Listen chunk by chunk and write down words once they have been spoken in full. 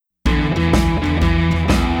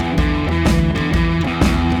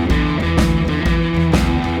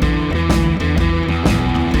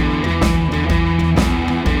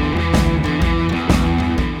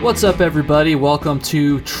What's up, everybody? Welcome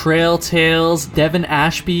to Trail Tales. Devin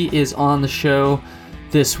Ashby is on the show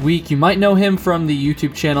this week. You might know him from the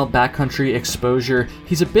YouTube channel Backcountry Exposure.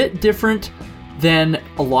 He's a bit different than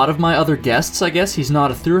a lot of my other guests, I guess. He's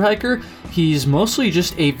not a thru hiker. He's mostly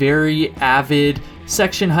just a very avid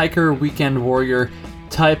section hiker, weekend warrior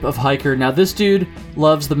type of hiker. Now, this dude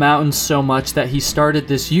loves the mountains so much that he started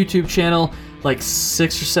this YouTube channel like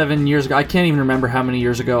 6 or 7 years ago. I can't even remember how many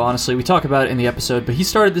years ago, honestly. We talk about it in the episode, but he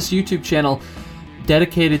started this YouTube channel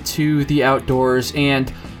dedicated to the outdoors,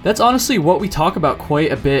 and that's honestly what we talk about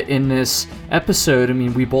quite a bit in this episode. I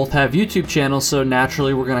mean, we both have YouTube channels, so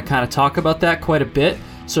naturally we're going to kind of talk about that quite a bit.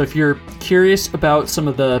 So if you're curious about some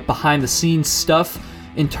of the behind the scenes stuff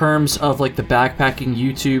in terms of like the backpacking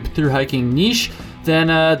YouTube thru hiking niche, then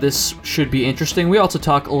this should be interesting. We also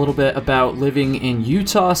talk a little bit about living in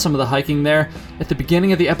Utah, some of the hiking there. At the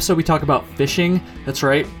beginning of the episode, we talk about fishing. That's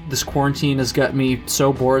right, this quarantine has got me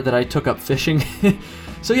so bored that I took up fishing.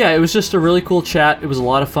 So yeah, it was just a really cool chat. It was a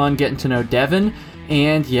lot of fun getting to know Devin.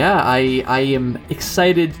 And yeah, I am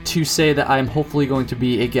excited to say that I'm hopefully going to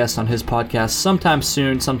be a guest on his podcast sometime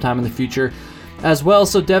soon, sometime in the future as well.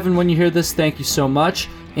 So Devin, when you hear this, thank you so much.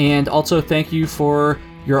 And also thank you for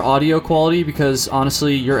your audio quality, because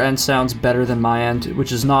honestly your end sounds better than my end,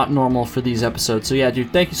 which is not normal for these episodes. So yeah,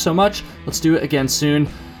 dude, thank you so much. Let's do it again soon.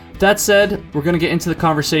 That said, we're gonna get into the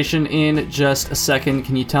conversation in just a second.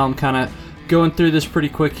 Can you tell I'm kind of going through this pretty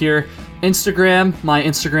quick here? Instagram, my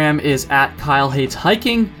Instagram is at Kyle Hates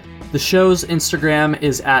Hiking. The show's Instagram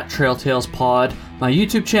is at Trail Tales Pod. My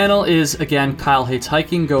YouTube channel is, again, Kyle Hates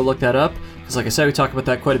Hiking. Go look that up, because like I said, we talk about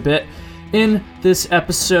that quite a bit in this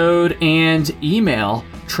episode. And email,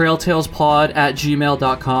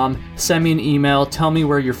 trailtalespod@gmail.com. Send me an email. Tell me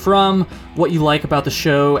where you're from, what you like about the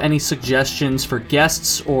show, any suggestions for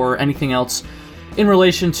guests or anything else in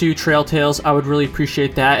relation to Trail Tales. I would really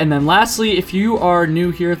appreciate that. And then lastly, if you are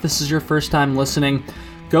new here, if this is your first time listening,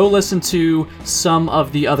 go listen to some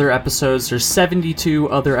of the other episodes. There's 72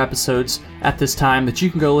 other episodes at this time that you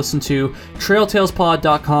can go listen to.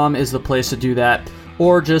 trailtalespod.com is the place to do that.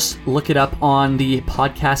 Or just look it up on the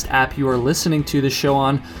podcast app you are listening to the show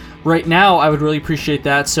on right now. I would really appreciate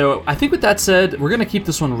that. So I think with that said, we're going to keep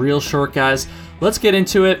this one real short, guys. Let's get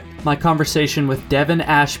into it. My conversation with Devin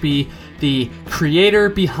Ashby, the creator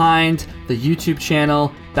behind the YouTube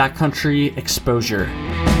channel Backcountry Exposure.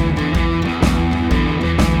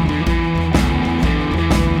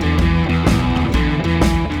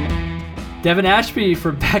 Devin Ashby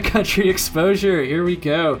from Backcountry Exposure. Here we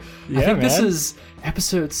go. Yeah, I think man. This is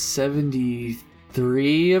episode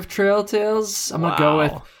 73 of Trail Tales. I'm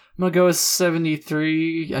gonna go with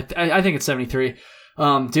 73. I think it's 73.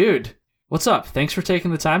 Dude, what's up? Thanks for taking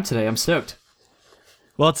the time today. I'm stoked.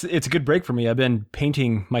 Well, it's a good break for me. I've been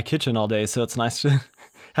painting my kitchen all day, so it's nice to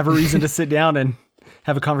have a reason to sit down and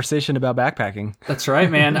have a conversation about backpacking. That's right,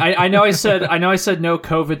 man. I know I said no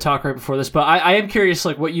COVID talk right before this, but I am curious,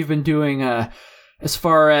 like, what you've been doing as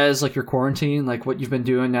far as like your quarantine, like what you've been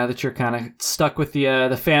doing now that you're kind of stuck with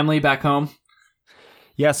the family back home.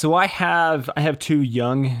 Yeah, so I have 2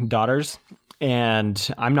 young daughters, and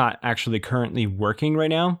I'm not actually currently working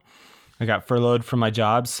right now. I got furloughed from my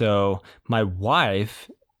job, so my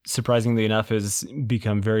wife, surprisingly enough, has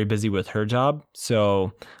become very busy with her job.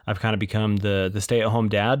 So I've kind of become the stay-at-home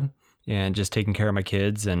dad and just taking care of my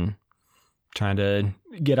kids and trying to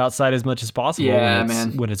get outside as much as possible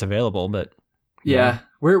when it's available. But yeah.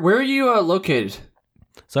 Where are you located?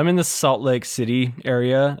 So I'm in the Salt Lake City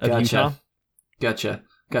area of Utah. Gotcha.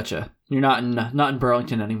 You're not in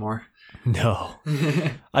Burlington anymore. No.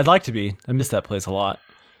 I'd like to be. I miss that place a lot.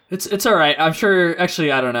 It's all right. I'm sure.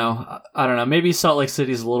 Actually, I don't know. Maybe Salt Lake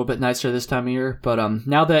City is a little bit nicer this time of year. But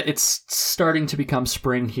now that it's starting to become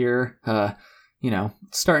spring here,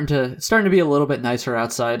 starting to be a little bit nicer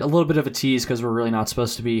outside. A little bit of a tease because we're really not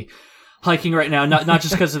supposed to be hiking right now. Not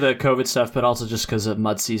just because of the COVID stuff, but also just because of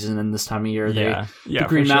mud season and this time of year. The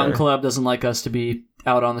Green Mountain Club doesn't like us to be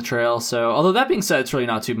out on the trail. So, although that being said, it's really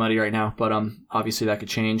not too muddy right now. But obviously that could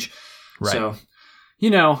change. Right. So.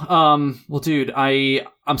 Well, dude,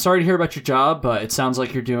 I'm sorry to hear about your job, but it sounds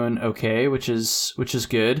like you're doing okay, which is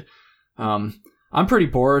good. I'm pretty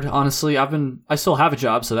bored, honestly. I still have a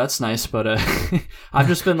job, so that's nice, but I've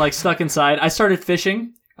just been like stuck inside. I started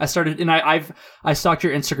fishing. I stalked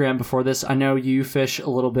your Instagram before this. I know you fish a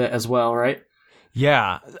little bit as well, right?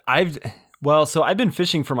 Yeah, I've been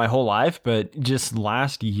fishing for my whole life, but just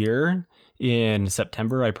last year in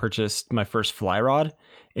September, I purchased my first fly rod.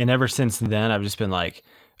 And ever since then, I've just been like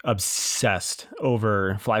obsessed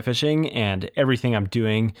over fly fishing, and everything I'm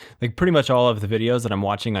doing, like pretty much all of the videos that I'm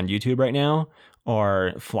watching on YouTube right now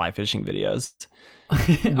are fly fishing videos.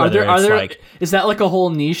 Are there is that like a whole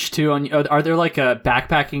niche too? Are there like a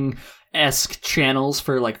backpacking-esque channels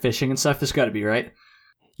for like fishing and stuff? There's got to be, right?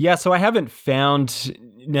 Yeah, so I haven't found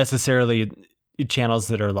necessarily channels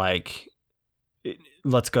that are like,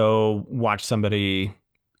 let's go watch somebody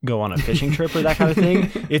go on a fishing trip or that kind of thing.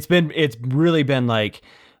 It's really been like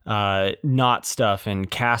knot stuff and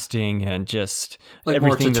casting and just like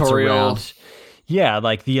everything more tutorial. that's around. Yeah,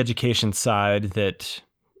 like the education side that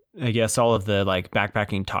I guess all of the like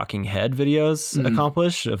backpacking talking head videos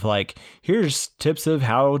accomplish of like, here's tips of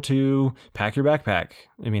how to pack your backpack.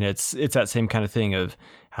 I mean, it's that same kind of thing of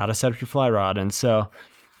how to set up your fly rod. And so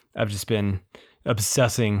I've just been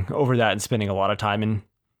obsessing over that and spending a lot of time in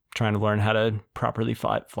trying to learn how to properly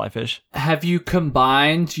fly fish. Have you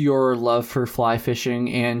combined your love for fly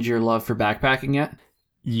fishing and your love for backpacking yet?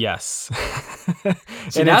 Yes.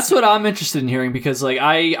 So that's what I'm interested in hearing, because like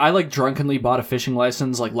I like drunkenly bought a fishing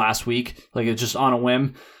license like last week, like it's just on a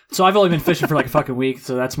whim. So I've only been fishing for like a fucking week,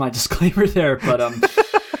 so that's my disclaimer there. But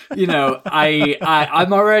you know,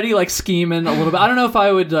 I'm already like scheming a little bit. I don't know if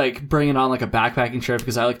I would like bring it on like a backpacking trip,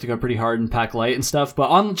 because I like to go pretty hard and pack light and stuff. But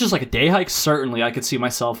on just like a day hike, certainly I could see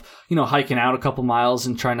myself, you know, hiking out a couple miles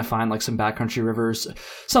and trying to find like some backcountry rivers,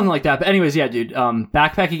 something like that. But anyways, yeah, dude,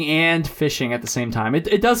 backpacking and fishing at the same time.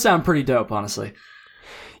 It does sound pretty dope, honestly.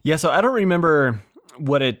 Yeah, so I don't remember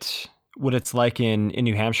what it's like in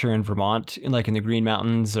New Hampshire and Vermont, in like in the Green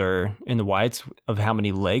Mountains or in the Whites, of how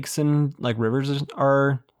many lakes and like rivers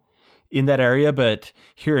are in that area. But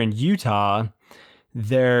here in Utah,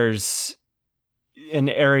 there's an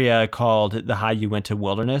area called the High Uinta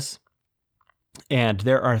Wilderness, and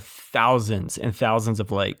there are thousands and thousands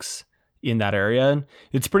of lakes in that area.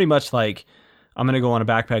 It's pretty much like, I'm going to go on a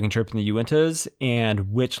backpacking trip in the Uintas,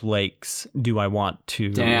 and which lakes do I want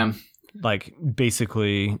to like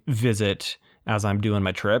basically visit as I'm doing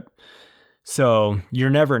my trip? So you're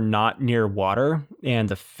never not near water, and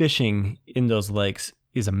the fishing in those lakes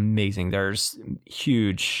is amazing. There's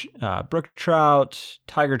huge brook trout,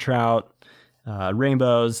 tiger trout,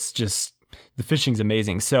 rainbows, just the fishing's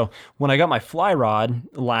amazing. So when I got my fly rod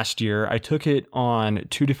last year, I took it on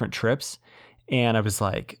 2 different trips, and I was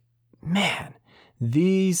like, man,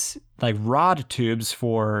 these like rod tubes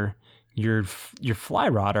for your fly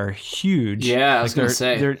rod are huge. Yeah, I was gonna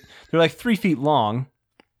say they're like 3 feet long.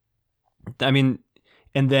 I mean,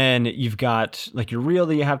 and then you've got like your reel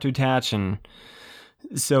that you have to attach, and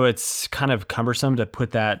so it's kind of cumbersome to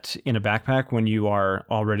put that in a backpack when you are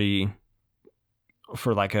already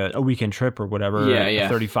for like a weekend trip or whatever. A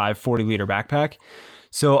 35, 40 liter backpack.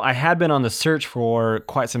 So I had been on the search for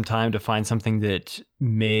quite some time to find something that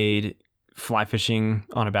made fly fishing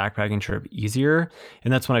on a backpacking trip easier.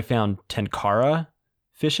 And that's when I found Tenkara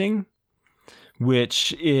fishing,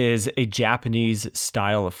 which is a Japanese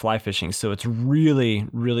style of fly fishing. So it's really,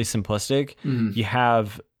 really simplistic. You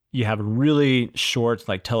have a really short,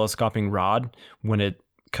 like telescoping rod when it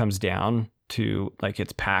comes down to like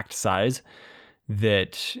its packed size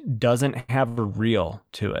that doesn't have a reel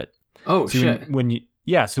to it. Oh, so shit.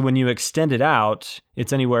 So when you extend it out,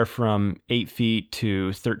 it's anywhere from 8 feet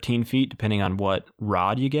to 13 feet, depending on what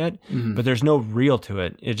rod you get. But there's no reel to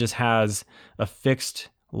it. It just has a fixed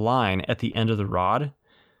line at the end of the rod.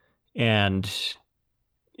 And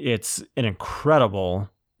it's an incredible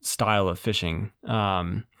style of fishing.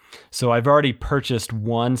 So I've already purchased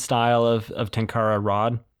one style of Tenkara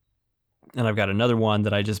rod, and I've got another one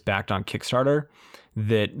that I just backed on Kickstarter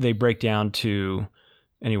that they break down to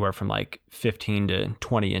anywhere from like 15 to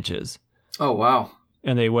 20 inches. Oh, wow.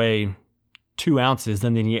 And they weigh 2 ounces.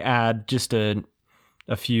 And then you add just a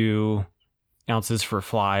few ounces for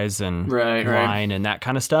flies and line and that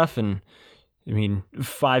kind of stuff. And I mean,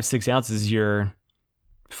 5-6 ounces, you're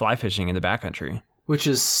fly fishing in the backcountry. Which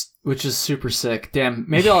is super sick. Damn.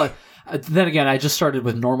 Maybe I'll... Then again, I just started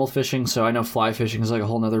with normal fishing, so I know fly fishing is like a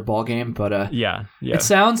whole nother ball game. But yeah, it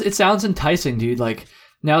sounds enticing, dude. Like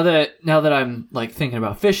now that I'm like thinking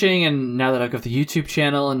about fishing, and now that I've got the YouTube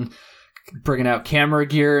channel and bringing out camera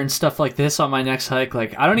gear and stuff like this on my next hike,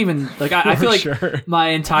 like I don't even like I feel like my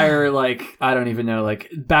entire like I don't even know, like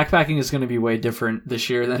backpacking is going to be way different this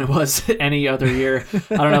year than it was any other year.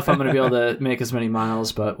 I don't know if I'm going to be able to make as many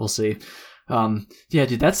miles, but we'll see. Yeah,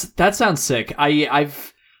 dude, that sounds sick.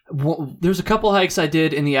 There's a couple hikes I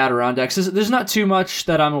did in the Adirondacks. There's not too much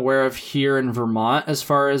that I'm aware of here in Vermont as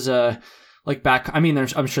far as like back. I mean,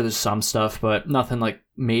 I'm sure there's some stuff, but nothing like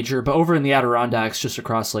major. But over in the Adirondacks, just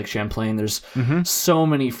across Lake Champlain, there's so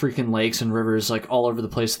many freaking lakes and rivers like all over the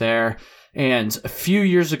place there. And a few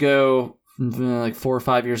years ago, like 4 or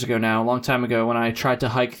 5 years ago now, a long time ago, when I tried to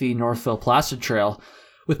hike the Northville Placid Trail,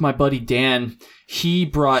 with my buddy Dan. He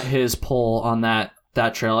brought his pole on that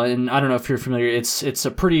trail, and I don't know if you're familiar. It's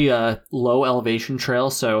a pretty low elevation trail.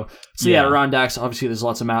 So the Adirondacks, obviously there's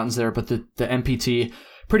lots of mountains there, but the MPT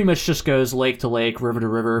pretty much just goes lake to lake, river to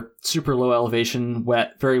river, super low elevation,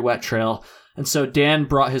 very wet trail. And so Dan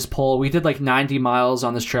brought his pole. We did like 90 miles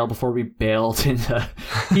on this trail before we bailed. And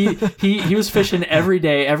he was fishing every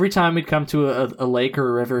day, every time we'd come to a lake or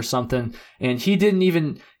a river or something. And he didn't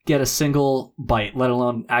even get a single bite, let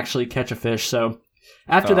alone actually catch a fish. So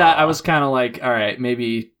after that, I was kind of like, all right,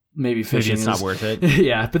 maybe fishing it's not worth it.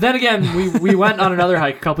 Yeah. But then again, we went on another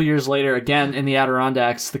hike a couple years later, again in the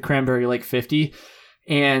Adirondacks, the Cranberry Lake 50.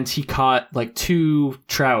 And he caught like 2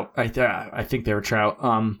 trout. I think they were trout.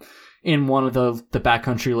 In one of the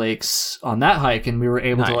backcountry lakes on that hike, and we were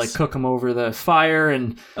able to like cook them over the fire,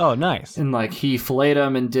 and nice. And like he filleted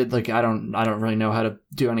them and did like I don't really know how to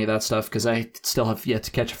do any of that stuff because I still have yet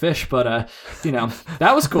to catch a fish, but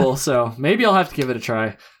that was cool. So maybe I'll have to give it a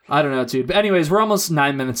try. I don't know, dude. But anyways, we're almost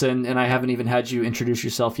 9 minutes in, and I haven't even had you introduce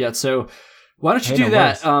yourself yet. So why don't you do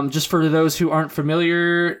that? Just for those who aren't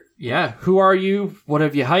familiar, who are you? What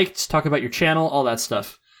have you hiked? Talk about your channel, all that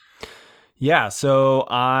stuff. Yeah, so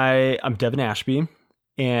I'm Devin Ashby,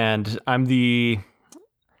 and I'm the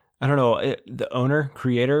owner,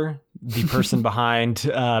 creator, the person behind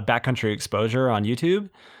Backcountry Exposure on YouTube.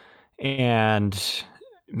 And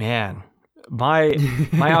man, my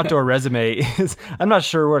outdoor resume is, I'm not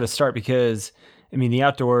sure where to start because, I mean, the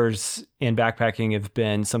outdoors and backpacking have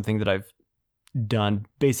been something that I've done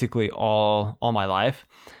basically all my life.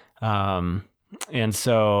 And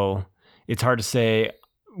so it's hard to say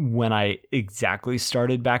when I exactly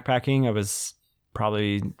started backpacking. I was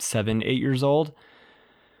probably 7-8 years old.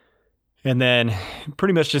 And then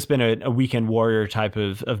pretty much just been a weekend warrior type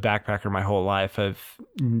of backpacker my whole life.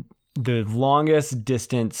 The longest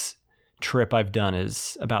distance trip I've done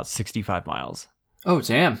is about 65 miles. Oh,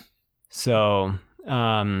 damn. So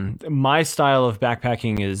my style of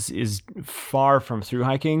backpacking is far from through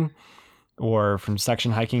hiking or from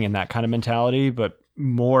section hiking and that kind of mentality, but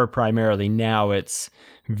more primarily now it's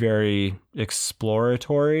very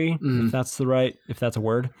exploratory, if that's a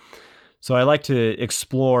word. So I like to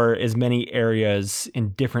explore as many areas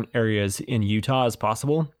in different areas in Utah as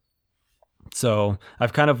possible. So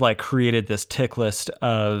I've kind of like created this tick list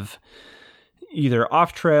of either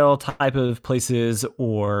off-trail type of places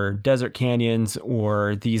or desert canyons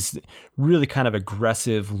or these really kind of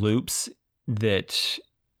aggressive loops that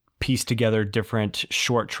piece together different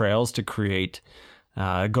short trails to create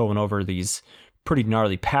going over these pretty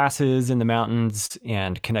gnarly passes in the mountains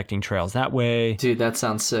and connecting trails that way. Dude, that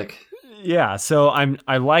sounds sick. Yeah, so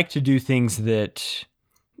I like to do things that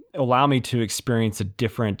allow me to experience a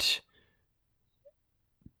different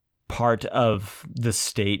part of the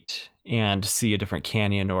state and see a different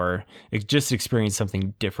canyon or just experience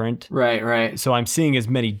something different. Right. So I'm seeing as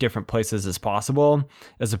many different places as possible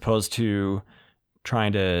as opposed to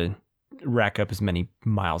trying to rack up as many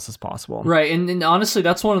miles as possible. Right. And honestly,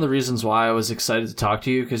 that's one of the reasons why I was excited to talk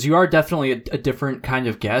to you, because you are definitely a different kind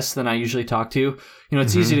of guest than I usually talk to. You know,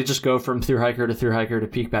 it's easy to just go from through hiker to through hiker to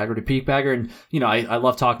peak bagger to peak bagger. And, you know, I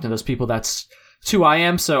love talking to those people. That's who I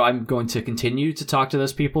am. So I'm going to continue to talk to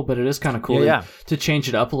those people, but it is kind of cool to change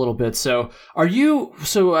it up a little bit. So I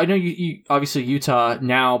know you obviously Utah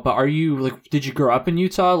now, but are you like, did you grow up in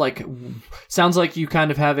Utah? Like, sounds like you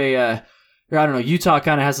kind of have I don't know, Utah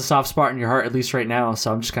kind of has a soft spot in your heart, at least right now.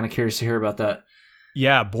 So I'm just kind of curious to hear about that.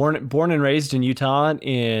 Yeah, born and raised in Utah,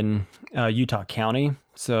 in Utah County.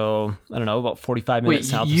 So I don't know, about 45 minutes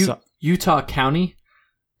south of Utah County?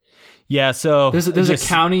 Yeah, so there's a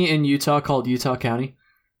county in Utah called Utah County.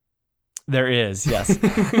 There is, yes.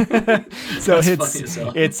 So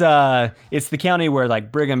it's the county where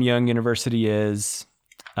like Brigham Young University is.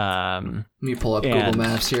 Let me pull up Google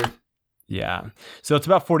Maps here. Yeah. So it's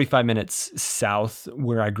about 45 minutes south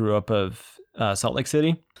where I grew up of Salt Lake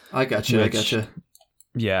City. I gotcha.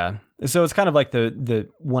 Yeah. So it's kind of like the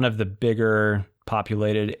one of the bigger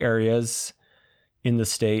populated areas in the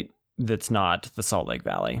state that's not the Salt Lake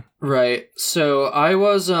Valley. Right. So I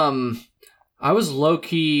was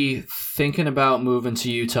low-key thinking about moving to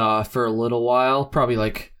Utah for a little while, probably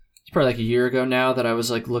like a year ago now that I was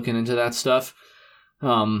like looking into that stuff.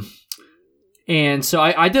 And so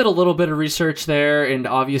I did a little bit of research there, and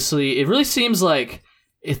obviously it really seems like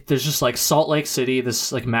there's just like Salt Lake City,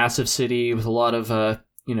 this like massive city with a lot of,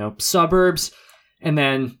 suburbs. And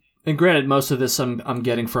then And granted, most of this I'm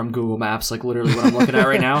getting from Google Maps, like literally what I'm looking at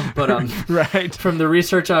right now. But right. From the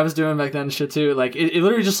research I was doing back then and shit too, like it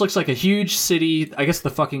literally just looks like a huge city, I guess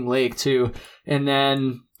the fucking lake too. And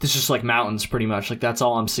then it's just like mountains pretty much. Like that's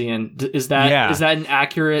all I'm seeing. Is that an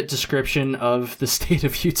accurate description of the state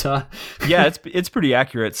of Utah? Yeah, it's pretty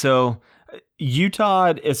accurate. So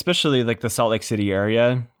Utah, especially like the Salt Lake City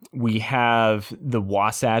area, we have the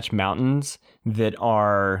Wasatch Mountains that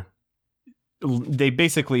they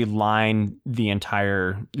basically line the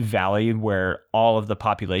entire valley where all of the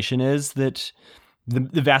population is, that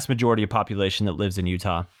the vast majority of population that lives in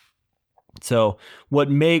Utah. So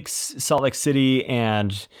what makes Salt Lake City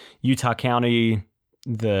and Utah County,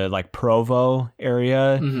 the like Provo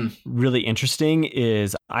area, really interesting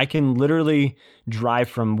is I can literally drive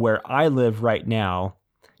from where I live right now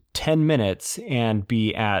 10 minutes and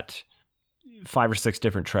be at 5 or 6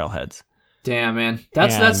 different trailheads. Damn, man.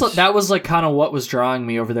 That was like kind of what was drawing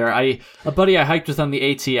me over there. A buddy I hiked with on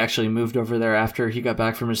the AT actually moved over there after he got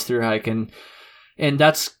back from his thru hike, and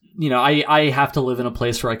that's, you know, I have to live in a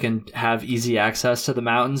place where I can have easy access to the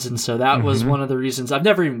mountains, and so that was one of the reasons. I've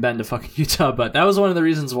never even been to fucking Utah, but that was one of the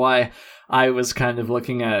reasons why I was kind of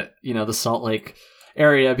looking at, you know, the Salt Lake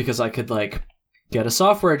area, because I could like get a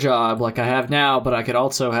software job like I have now, but I could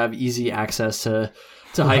also have easy access to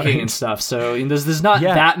hiking and stuff. So there's not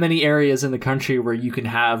that many areas in the country where you can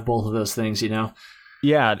have both of those things, you know?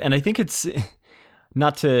 Yeah. And I think it's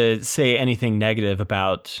not to say anything negative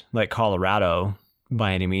about like Colorado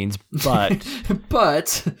by any means, but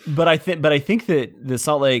but I think that the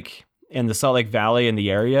Salt Lake and the Salt Lake Valley and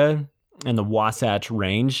the area and the Wasatch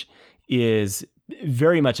Range is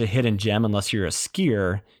very much a hidden gem. Unless you're a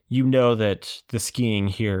skier, you know that the skiing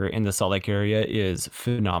here in the Salt Lake area is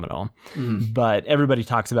phenomenal. But everybody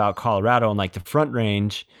talks about Colorado and like the Front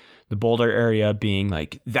Range, the Boulder area being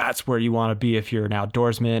like, that's where you want to be if you're an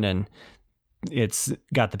outdoorsman and it's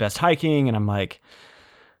got the best hiking. And I'm like,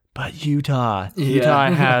 but Utah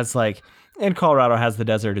has like, and Colorado has the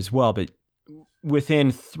desert as well, but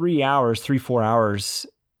within 4 hours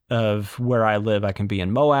of where I live, I can be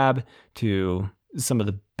in Moab to some of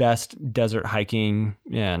the best desert hiking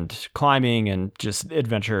and climbing and just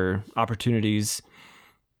adventure opportunities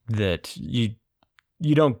that you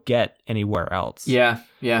don't get anywhere else. Yeah.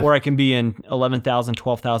 Or I can be in 11,000,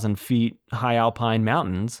 12,000 feet high alpine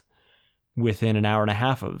mountains within an hour and a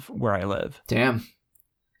half of where I live. Damn.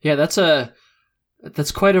 Yeah,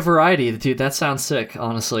 that's quite a variety, dude. That sounds sick,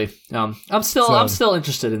 honestly. I'm still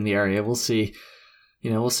interested in the area. We'll see. You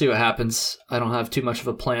know, we'll see what happens. I don't have too much of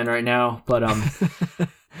a plan right now, but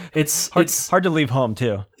it's hard to leave home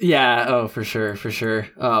too. Yeah. Oh, for sure.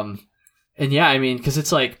 And yeah, I mean, because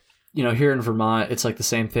it's like, you know, here in Vermont, it's like the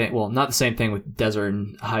same thing. Well, not the same thing with desert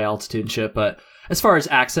and high altitude and shit, but as far as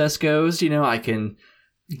access goes, you know, I can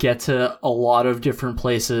get to a lot of different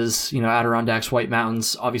places. You know, Adirondacks, White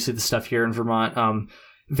Mountains, obviously the stuff here in Vermont,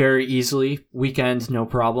 very easily. Weekend, no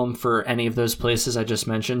problem for any of those places I just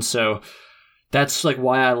mentioned. So that's like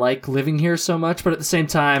why I like living here so much. But at the same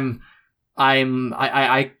time,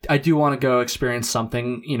 I do want to go experience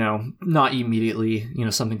something, you know, not immediately, you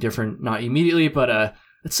know, something different, not immediately, but at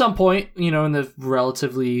some point, you know, in the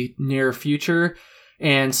relatively near future.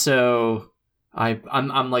 And so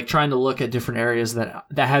I'm like trying to look at different areas that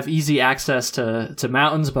have easy access to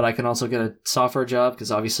mountains, but I can also get a software job, because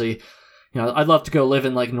obviously, you know, I'd love to go live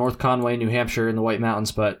in like North Conway, New Hampshire in the White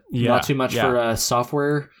Mountains, but not too much for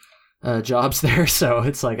software jobs there. So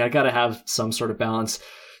it's like I got to have some sort of balance.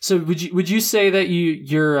 So would you say that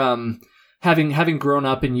you're having grown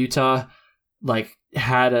up in Utah, like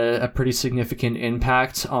had a pretty significant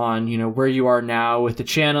impact on, you know, where you are now with the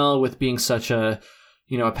channel, with being such a,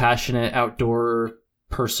 you know, a passionate outdoor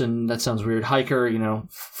person? That sounds weird. Hiker, you know,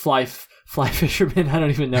 fly fisherman. I don't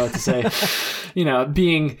even know what to say. You know,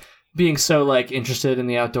 being so like interested in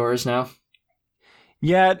the outdoors now.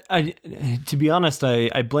 Yeah, to be honest,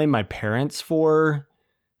 I blame my parents for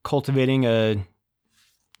cultivating a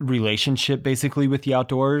relationship basically with the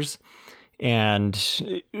outdoors, and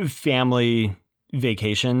family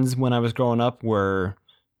vacations when I was growing up were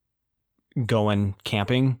going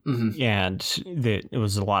camping, and it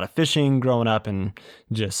was a lot of fishing growing up and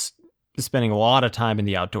just spending a lot of time in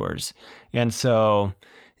the outdoors. And so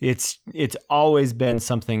it's always been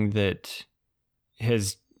something that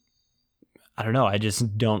has, I don't know, I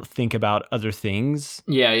just don't think about other things.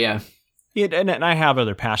 Yeah. And I have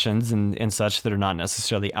other passions and such that are not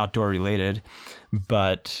necessarily outdoor related.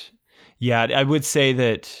 But yeah, I would say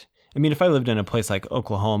that, I mean, if I lived in a place like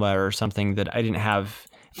Oklahoma or something that I didn't have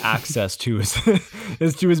access to as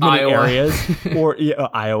many Iowa. areas, or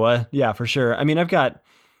Iowa. Yeah, for sure. I mean, I've got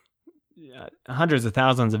hundreds of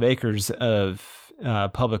thousands of acres of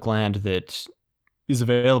public land that is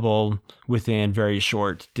available within very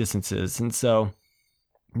short distances. And so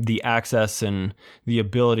the access and the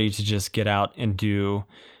ability to just get out and do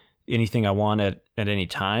anything I want at any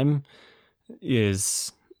time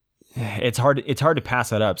it's hard to pass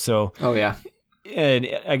that up. So, oh yeah. And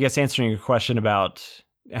I guess answering your question about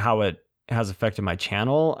how it has affected my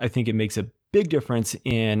channel, I think it makes a big difference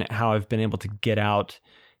in how I've been able to get out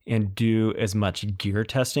and do as much gear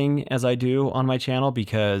testing as I do on my channel,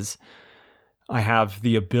 because I have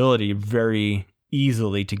the ability very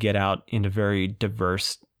easily to get out into very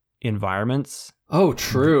diverse environments. Oh,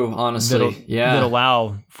 true. Honestly, that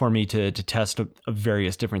allow for me to test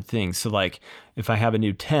various different things. So like if I have a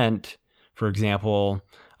new tent, for example,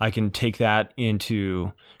 I can take that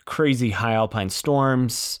into crazy high alpine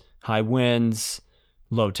storms, high winds,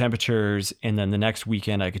 low temperatures, and then the next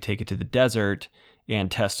weekend I could take it to the desert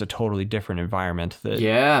and test a totally different environment that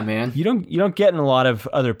man, you don't get in a lot of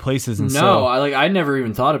other places. And I never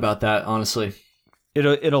even thought about that, honestly.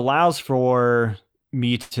 It allows for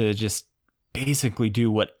me to just basically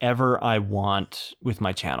do whatever I want with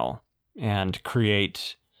my channel and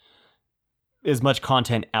create as much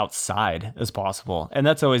content outside as possible. And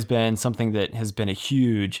that's always been something that has been a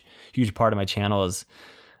huge part of my channel. Is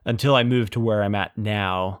until I moved to where I'm at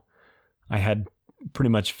now, I had pretty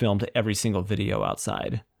much filmed every single video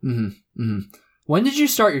outside. Mm-hmm. Mm-hmm. When did you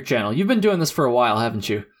start your channel? You've been doing this for a while, haven't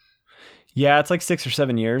you? Yeah, it's like 6 or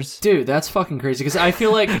 7 years. Dude, that's fucking crazy. Because I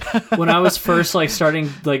feel like when I was first like starting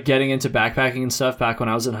like getting into backpacking and stuff back when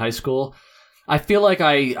I was in high school, I feel like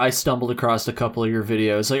I stumbled across a couple of your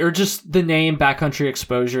videos, like, or just the name Backcountry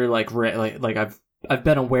Exposure. Like I've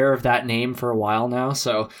been aware of that name for a while now.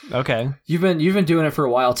 So okay, you've been doing it for a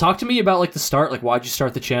while. Talk to me about like the start. Like, why'd you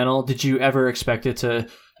start the channel? Did you ever expect it to,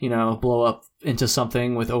 blow up into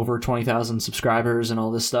something with over 20,000 subscribers and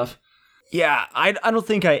all this stuff? Yeah, I don't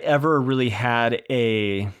think I ever really had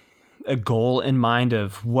a goal in mind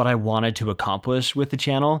of what I wanted to accomplish with the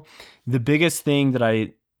channel. The biggest thing that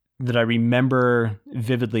I remember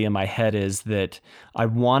vividly in my head is that I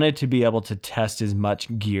wanted to be able to test as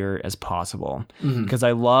much gear as possible, because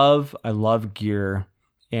I love gear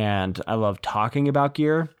and I love talking about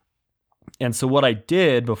gear. And so what I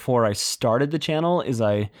did before I started the channel is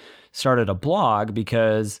I started a blog,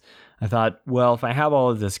 because I thought, well, if I have all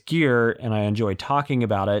of this gear and I enjoy talking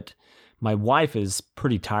about it, my wife is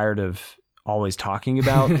pretty tired of always talking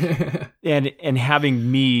about and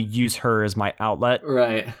having me use her as my outlet,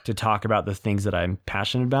 right, to talk about the things that I'm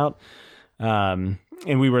passionate about. And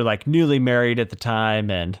we were like newly married at the time,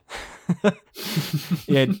 and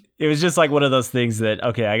it was just like one of those things that,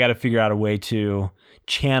 okay, I got to figure out a way to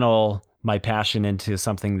channel my passion into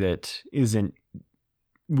something that isn't,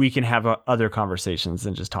 we can have other conversations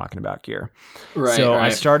than just talking about gear. Right. So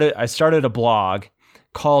right. I started a blog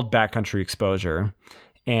called Backcountry Exposure.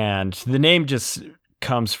 And the name just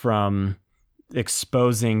comes from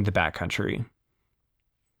exposing the backcountry,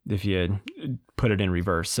 if you put it in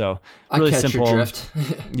reverse. So really simple. Your drift.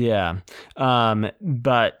 Yeah.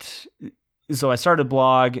 But so I started a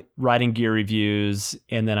blog writing gear reviews,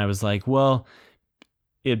 and then I was like, well,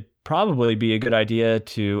 it'd probably be a good idea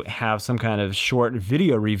to have some kind of short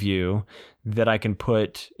video review that I can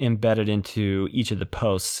put embedded into each of the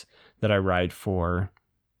posts that I write for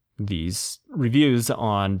these reviews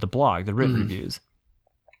on the blog, the written reviews.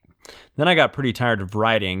 Then I got pretty tired of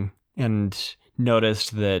writing and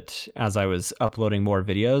noticed that as I was uploading more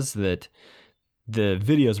videos, that the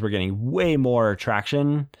videos were getting way more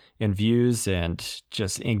traction and views and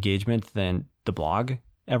just engagement than the blog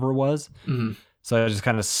ever was. Mm-hmm. So I just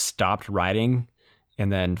kind of stopped writing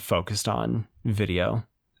and then focused on video.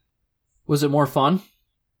 Was it more fun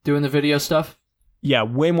doing the video stuff? Yeah,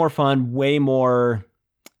 way more fun, way more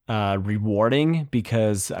rewarding,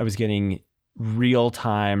 because I was getting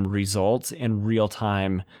real-time results and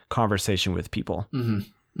real-time conversation with people. Mm-hmm.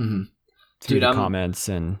 Mm-hmm. Dude, comments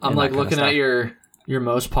and I'm like looking at your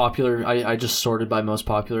most popular. I just sorted by most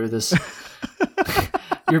popular this.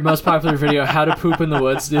 Your most popular video, how to poop in the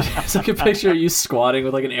woods, dude. It's like a picture of you squatting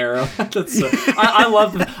with like an arrow. That's so, I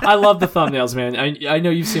love the thumbnails, man. I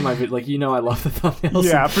know you've seen my video, like, I love the thumbnails.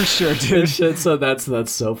 Yeah, for sure, dude. Shit, so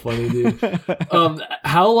that's so funny, dude.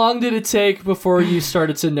 How long did it take before you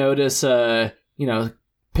started to notice,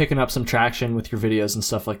 picking up some traction with your videos and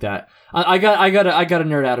stuff like that? I gotta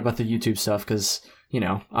nerd out about the YouTube stuff, because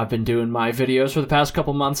I've been doing my videos for the past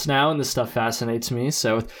couple months now, and this stuff fascinates me.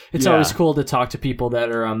 So it's always cool to talk to people that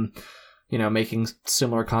are, making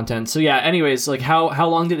similar content. So yeah, anyways, like how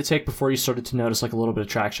long did it take before you started to notice like a little bit of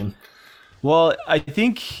traction? Well, I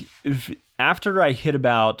think after I hit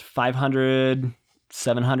about 500,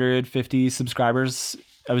 750 subscribers,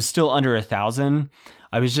 I was still under 1,000.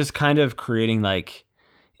 I was just kind of creating like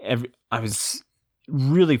I was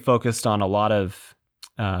really focused on a lot of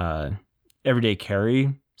everyday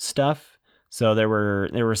carry stuff. So there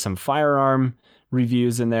were some firearm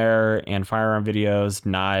reviews in there and firearm videos,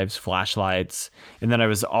 knives, flashlights. And then I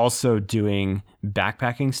was also doing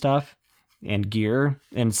backpacking stuff and gear.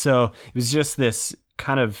 And so it was just this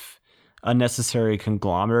kind of unnecessary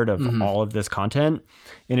conglomerate of all of this content.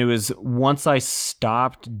 And it was once I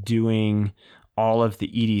stopped doing all of the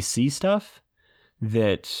EDC stuff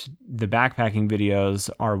that the backpacking videos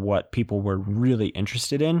are what people were really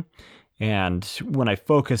interested in. And when I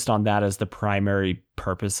focused on that as the primary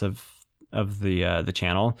purpose of the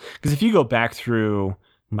channel, because if you go back through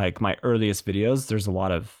like my earliest videos, there's a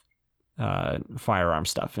lot of firearm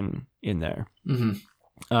stuff in there,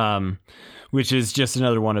 which is just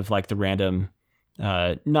another one of like the random,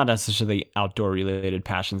 not necessarily outdoor related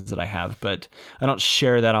passions that I have, but I don't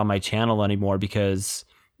share that on my channel anymore because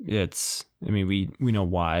we know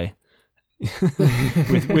why.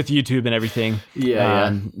 with YouTube and everything.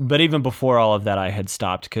 But even before all of that, I had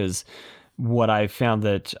stopped because what I found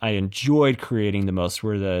that I enjoyed creating the most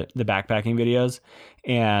were the backpacking videos.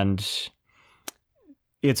 And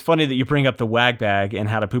it's funny that you bring up the wag bag and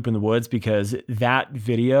how to poop in the woods, because that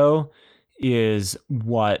video is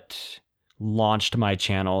what launched my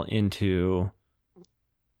channel into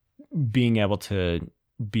being able to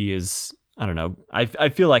be as, I don't know, I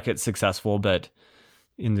feel like it's successful, but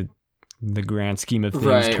in the grand scheme of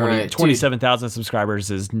things, 27,000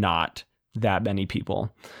 subscribers is not that many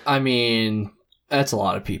people. I mean, that's a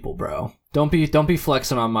lot of people, bro. Don't be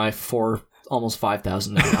flexing on my almost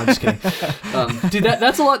 5,000 now. I'm just kidding. Dude,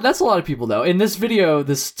 that's a lot. That's a lot of people though. In this video,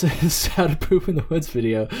 this how to poop in the woods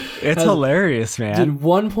video, it's hilarious, man. Dude,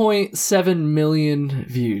 1.7 million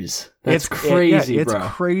views. That's crazy, it's bro.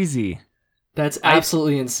 It's crazy. That's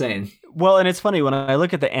absolutely insane. Well, and it's funny, when I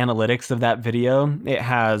look at the analytics of that video, it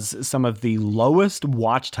has some of the lowest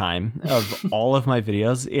watch time of all of my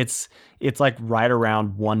videos. It's like right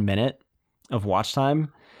around 1 minute of watch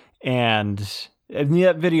time. And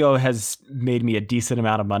that video has made me a decent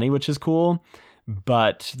amount of money, which is cool.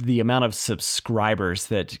 But the amount of subscribers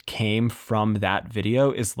that came from that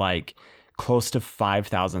video is like close to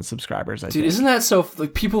 5,000 subscribers, I think. Isn't that so?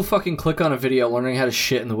 Like, people fucking click on a video learning how to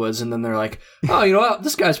shit in the woods, and then they're like, "Oh, you know what?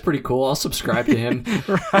 This guy's pretty cool. I'll subscribe to him."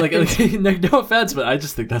 Right. Like, no offense, but I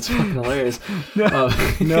just think that's fucking hilarious.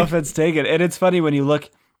 No offense taken. And it's funny when you look,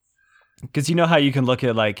 because you know how you can look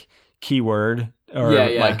at like keyword or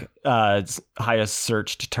like highest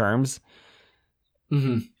searched terms.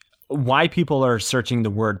 Why people are searching the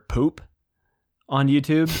word poop on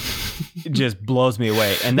YouTube it just blows me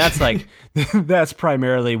away. And that's like that's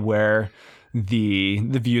primarily where the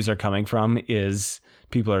views are coming from, is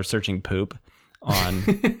people are searching poop on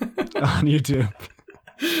YouTube.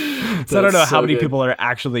 So I don't know how many people are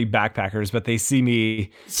actually backpackers, but they see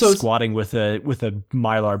me squatting with a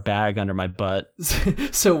Mylar bag under my butt.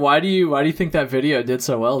 So why do you think that video did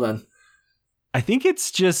so well then? I think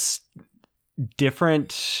it's just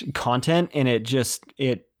different content, and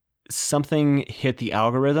it something hit the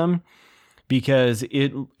algorithm, because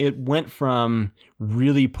it went from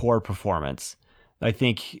really poor performance. I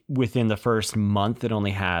think within the first month it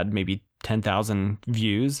only had maybe 10,000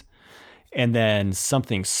 views, and then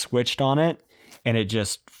something switched on it, and it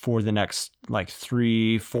just, for the next like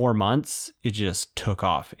 3-4 months, it just took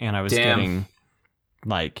off, and I was getting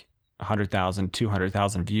like 100,000,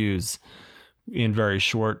 200,000 views in very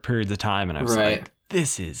short periods of time, and I was like,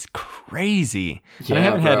 this is crazy. And I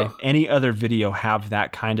haven't had any other video have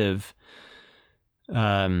that kind of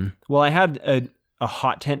well, I had a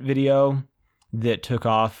hot tent video that took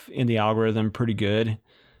off in the algorithm pretty good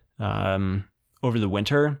over the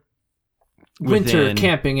winter.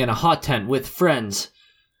 Camping in a hot tent with friends.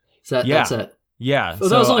 That's it. Yeah. So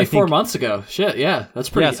that was only 4 months ago. Shit, yeah. That's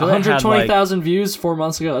pretty. So 120,000 views 4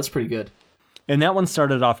 months ago. That's pretty good. And that one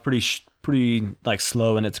started off pretty like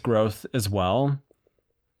slow in its growth as well.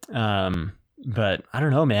 But I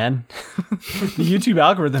don't know, man. The YouTube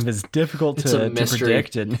algorithm is difficult to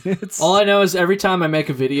predict, and all I know is every time I make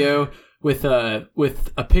a video with a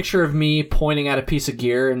picture of me pointing at a piece of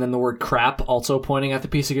gear and then the word crap also pointing at the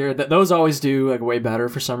piece of gear, those always do like way better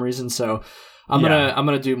for some reason. So I'm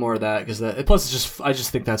gonna do more of that, because plus I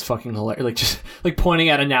just think that's fucking hilarious. Like, just like pointing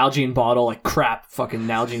at a Nalgene bottle, like crap, fucking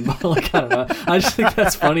Nalgene bottle. Like, I don't know. I just think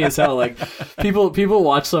that's funny as hell. Like, people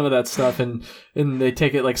watch some of that stuff and they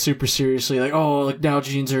take it like super seriously. Like, oh, like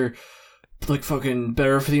Nalgenes are like fucking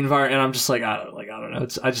better for the environment. And I'm just like, I I don't know.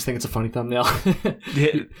 I just think it's a funny thumbnail.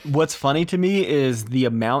 What's funny to me is the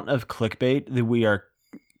amount of clickbait that we are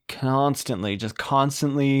constantly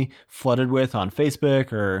flooded with on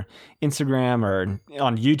Facebook or Instagram or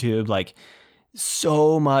on YouTube. Like,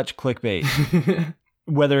 so much clickbait,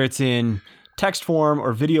 whether it's in text form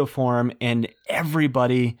or video form, and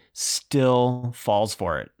everybody still falls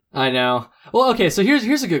for it. I know. Well, okay, so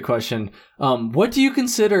here's a good question. What do you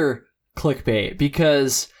consider clickbait?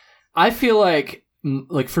 Because I feel like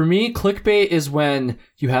for me, clickbait is when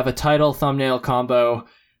you have a title thumbnail combo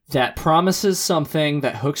that promises something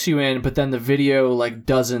that hooks you in, but then the video like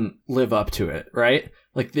doesn't live up to it, right?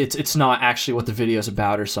 Like it's not actually what the video is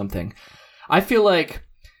about or something. I feel like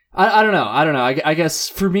I don't know. I guess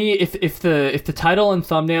for me, if the title and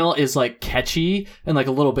thumbnail is like catchy and like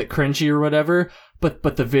a little bit cringy or whatever,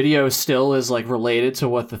 but the video still is like related to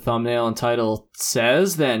what the thumbnail and title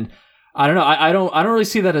says, then I don't know. I don't really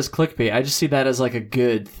see that as clickbait. I just see that as like a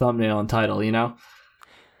good thumbnail and title, you know?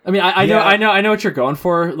 I mean, I know what you're going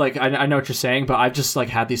for. Like, I know what you're saying, but I've just like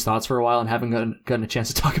had these thoughts for a while and haven't gotten a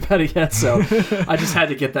chance to talk about it yet. So I just had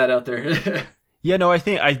to get that out there. Yeah, no,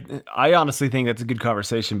 I honestly think that's a good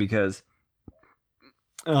conversation because,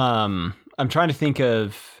 I'm trying to think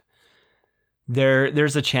of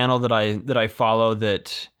there's a channel that I follow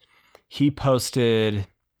that he posted,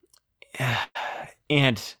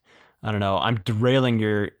 and I don't know, I'm derailing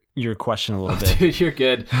your question a little bit. Dude, you're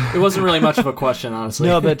good. It wasn't really much of a question, honestly.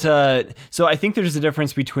 No, but so I think there's a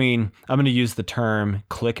difference between, I'm going to use the term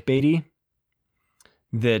clickbaity,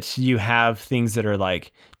 that you have things that are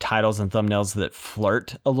like titles and thumbnails that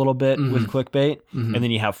flirt a little bit with clickbait. And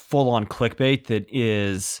then you have full on clickbait that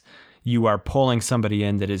is, you are pulling somebody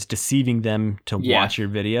in that is deceiving them to watch your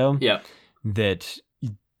video. Yeah. That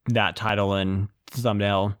title and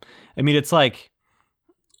thumbnail. I mean, it's like,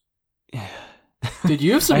 dude,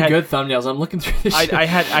 you have some good thumbnails. I'm looking through this shit. I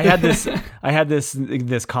had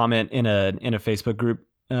this comment in a Facebook group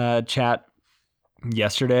chat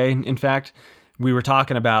yesterday. In fact, we were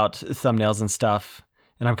talking about thumbnails and stuff,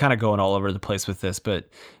 and I'm kind of going all over the place with this, but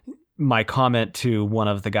my comment to one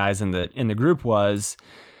of the guys in the group was,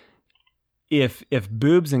 if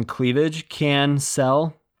boobs and cleavage can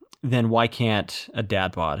sell, then why can't a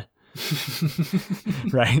dad bod?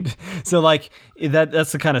 Right? So like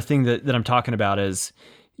that's the kind of thing that I'm talking about, is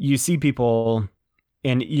you see people,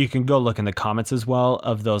 and you can go look in the comments as well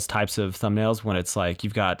of those types of thumbnails when it's like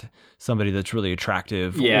you've got somebody that's really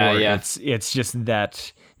attractive, or it's just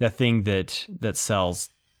that thing that sells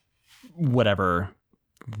whatever,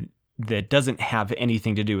 that doesn't have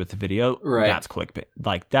anything to do with the video. Right. That's clickbait.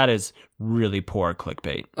 Like, that is really poor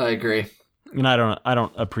clickbait. I agree. And I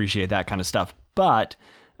don't appreciate that kind of stuff. But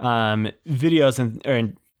videos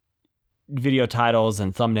and video titles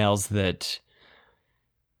and thumbnails that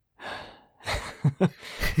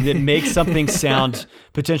that make something sound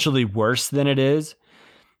potentially worse than it is.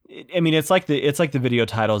 I mean, it's like the video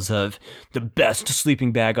titles of the best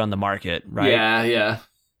sleeping bag on the market, right? Yeah.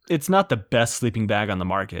 It's not the best sleeping bag on the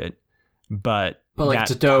market, but like, that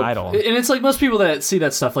it's a dope title. And it's like most people that see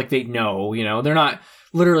that stuff, like, they know, you know, they're not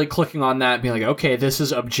literally clicking on that and being like, okay, this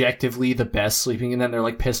is objectively the best sleeping, and then they're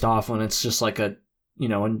like pissed off when it's just like a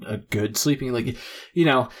good sleeping, like, you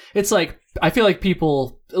know, it's like, I feel like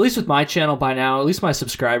people, at least with my channel by now, at least my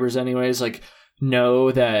subscribers anyways, like,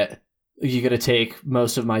 know that you got to take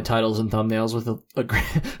most of my titles and thumbnails with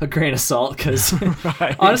a grain of salt, because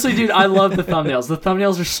Right. Honestly, dude, I love the thumbnails. The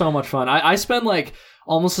thumbnails are so much fun. I spend like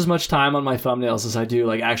almost as much time on my thumbnails as I do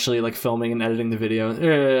like actually like filming and editing the video.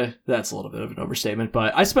 That's a little bit of an overstatement,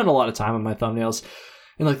 but I spend a lot of time on my thumbnails,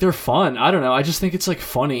 and like, they're fun. I don't know. I just think it's like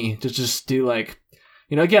funny to just do like,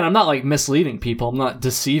 you know, again, I'm not like misleading people. I'm not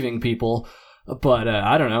deceiving people, but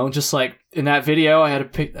I don't know. Just like in that video, I had to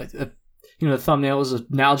pick, the thumbnail was an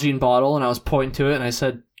Nalgene bottle, and I was pointing to it, and I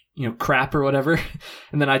said, you know, crap or whatever.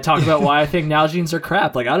 And then I talked about why I think Nalgenes are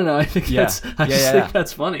crap. Like, I don't know. I think I just think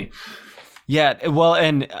that's funny. Yeah. Well,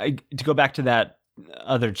 and to go back to that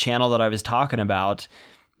other channel that I was talking about,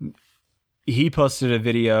 he posted a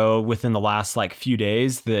video within the last like few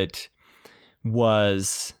days that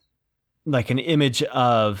was like an image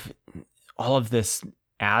of all of this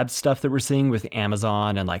ad stuff that we're seeing with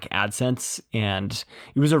Amazon and like AdSense, and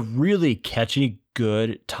it was a really catchy,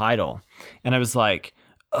 good title. And I was like,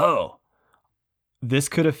 oh, this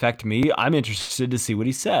could affect me. I'm interested to see what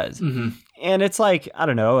he says. Mm-hmm. And it's like, I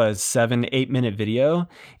don't know, a 7-8 minute video,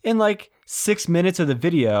 and like 6 minutes of the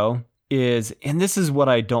video is, and this is what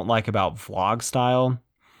I don't like about vlog style.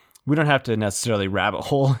 We don't have to necessarily rabbit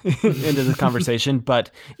hole into the conversation,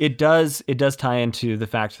 but it does tie into the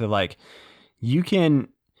fact that like, you can,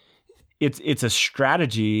 it's a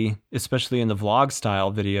strategy, especially in the vlog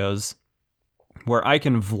style videos, where I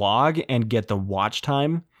can vlog and get the watch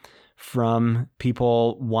time from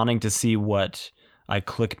people wanting to see what I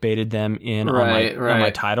clickbaited them in on my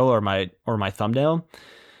title or my thumbnail.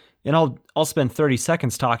 And I'll spend 30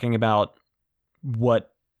 seconds talking about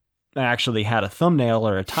what I actually had a thumbnail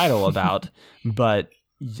or a title about, but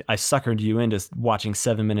I suckered you into watching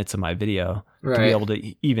 7 minutes of my video to be able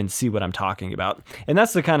to even see what I'm talking about. And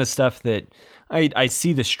that's the kind of stuff that I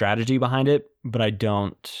see the strategy behind it, but I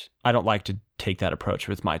don't like to take that approach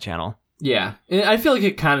with my channel. Yeah. And I feel like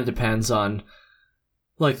it kind of depends on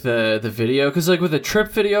like the video, because like with a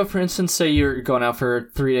trip video, for instance, say you're going out for a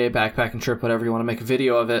 3-day backpacking trip, whatever, you want to make a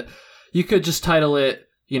video of it, you could just title it,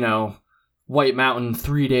 White Mountain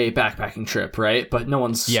 3-day backpacking trip, right? But no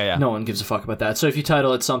one gives a fuck about that. So if you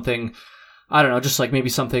title it something, I don't know, just like maybe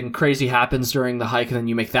something crazy happens during the hike, and then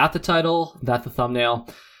you make that the title, that the thumbnail.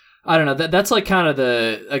 I don't know. That's like kind of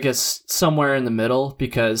the, I guess, somewhere in the middle,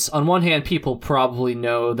 because on one hand, people probably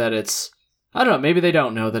know that it's, I don't know, maybe they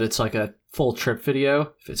don't know that it's like a full trip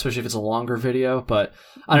video, especially if it's a longer video. But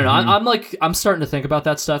I don't know. I'm starting to think about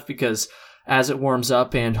that stuff, because as it warms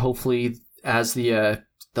up and hopefully as the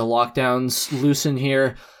lockdowns loosen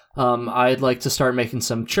here, I'd like to start making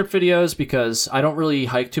some trip videos, because I don't really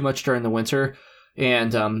hike too much during the winter.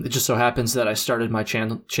 And it just so happens that I started my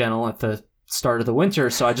channel at the start of the winter.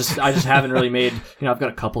 So I just haven't really made, I've got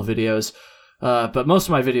a couple videos. But most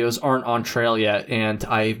of my videos aren't on trail yet, and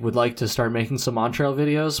I would like to start making some on-trail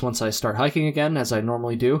videos once I start hiking again, as I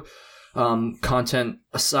normally do, content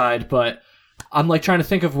aside. But I'm like trying to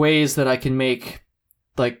think of ways that I can make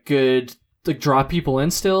like good, like draw people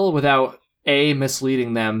in still without A,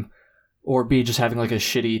 misleading them, or B, just having like a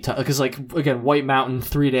shitty, because like, again, White Mountain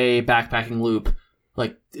 3-day backpacking loop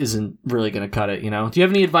like isn't really going to cut it, Do you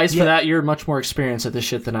have any advice for that? You're much more experienced at this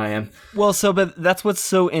shit than I am. Well, but that's what's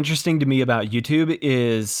so interesting to me about YouTube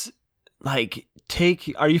is like,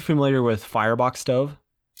 are you familiar with Firebox Stove?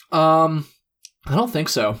 I don't think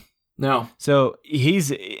so. No. So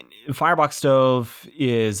Firebox Stove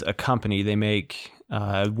is a company. They make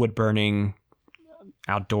wood burning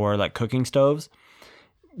outdoor like cooking stoves,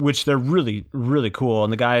 which they're really, really cool.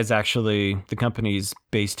 And the company's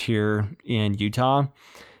based here in Utah.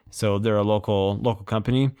 So they're a local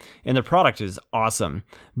company, and their product is awesome.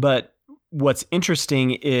 But what's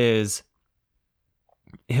interesting is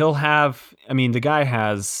the guy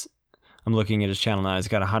has, I'm looking at his channel now, he's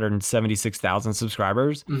got 176,000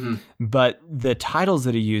 subscribers, but the titles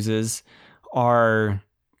that he uses are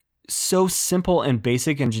so simple and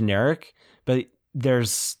basic and generic, but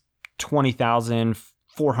there's 20,000,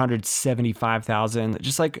 475,000,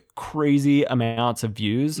 just like crazy amounts of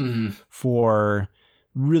views for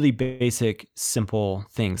really basic, simple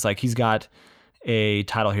things. Like he's got a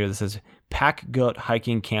title here that says "Pack Goat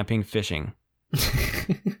Hiking, Camping, Fishing."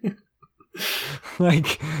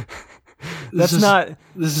 Like there's not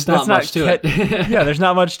much to it. Yeah, there's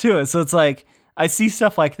not much to it. So it's like I see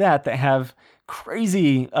stuff like that have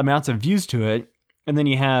crazy amounts of views to it, and then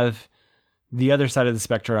you have the other side of the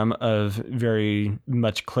spectrum of very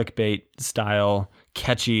much clickbait style,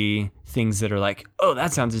 catchy things that are like, oh,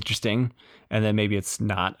 that sounds interesting. And then maybe it's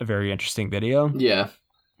not a very interesting video. Yeah.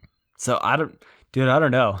 So I don't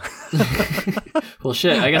know. Well,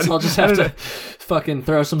 shit, I guess I'll just have to fucking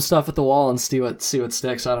throw some stuff at the wall and see what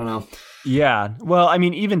sticks. I don't know. Yeah. Well, I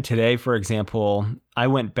mean, even today, for example, I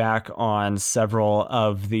went back on several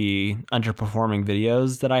of the underperforming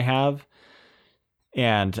videos that I have,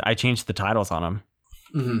 and I changed the titles on them.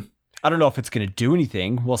 Mm-hmm. I don't know if it's going to do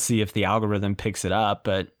anything. We'll see if the algorithm picks it up,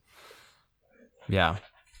 but yeah.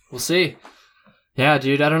 We'll see. Yeah,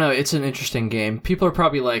 dude, I don't know. It's an interesting game. People are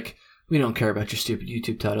probably like, we don't care about your stupid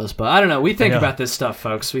YouTube titles, but I don't know. We think about this stuff,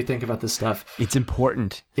 folks. We think about this stuff. It's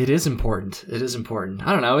important. It is important.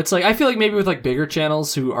 I don't know. It's like, I feel like maybe with like bigger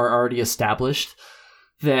channels who are already established,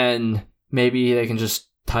 then maybe they can just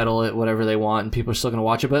title it whatever they want and people are still going to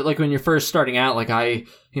watch it. But like when you're first starting out, like I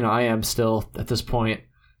am still at this point,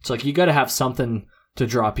 it's like you got to have something to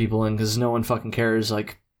draw people in, because no one fucking cares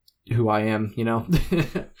like who I am,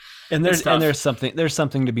 And there's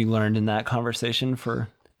something to be learned in that conversation for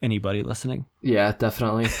anybody listening. Yeah,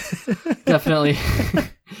 definitely. Definitely.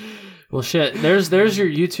 Well, shit, there's your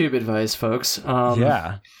YouTube advice, folks.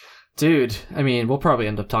 Yeah. Dude, I mean, we'll probably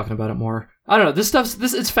end up talking about it more. I don't know. This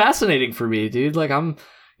it's fascinating for me, dude. Like I'm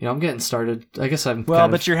getting started. I guess I'm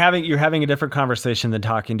but you're having a different conversation than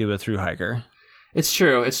talking to a thru hiker. It's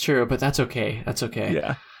true, but that's okay.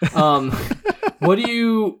 Yeah.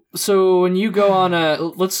 So when you go on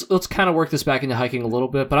let's kind of work this back into hiking a little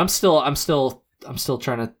bit, but I'm still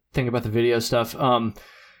trying to think about the video stuff.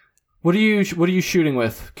 What are you shooting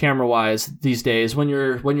with camera wise these days when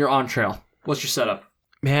you're on trail? What's your setup?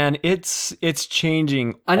 Man, it's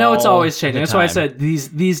changing. I know it's always changing. That's why I time. said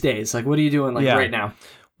these days. Like, what are you doing right now?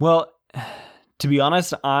 Well, to be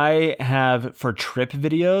honest, I have for trip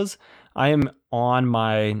videos, I am on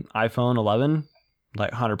my iPhone 11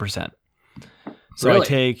 like 100%. So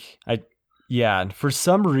Really? for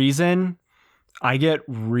some reason I get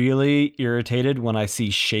really irritated when I see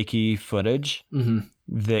shaky footage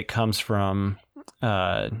that comes from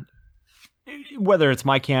whether it's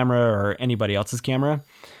my camera or anybody else's camera.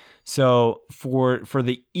 So for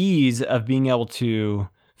the ease of being able to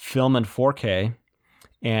film in 4K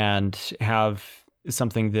and have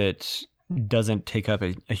something that doesn't take up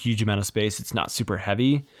a huge amount of space, it's not super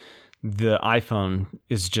heavy, the iPhone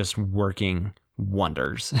is just working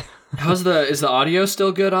wonders. Is the audio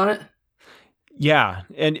still good on it? Yeah,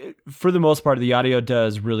 and for the most part, the audio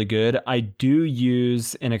does really good. I do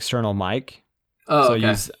use an external mic. Oh,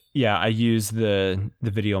 okay. I use the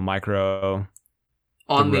Video Micro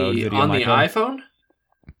on the iPhone.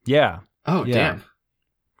 Yeah. Oh, yeah. Damn.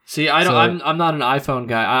 See, I'm not an iPhone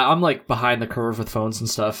guy. I'm like behind the curve with phones and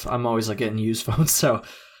stuff. I'm always like getting used phones, so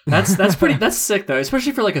that's sick though.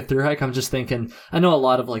 Especially for like a through hike. I'm just thinking. I know a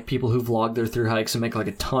lot of like people who vlog their through hikes and make like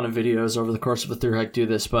a ton of videos over the course of a through hike do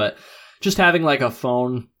this, but just having like a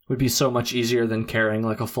phone would be so much easier than carrying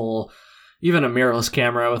like a full, even a mirrorless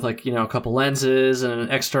camera with like, a couple lenses and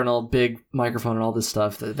an external big microphone and all this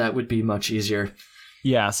stuff. That would be much easier.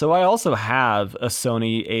 Yeah, so I also have a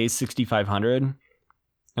Sony A6500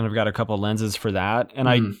 and I've got a couple lenses for that. And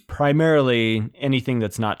I primarily, anything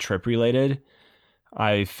that's not trip related,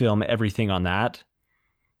 I film everything on that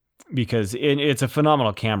because it's a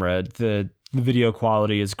phenomenal camera. The video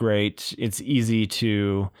quality is great. It's easy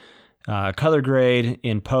to color grade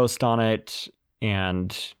in post on it,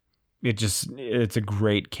 and it's a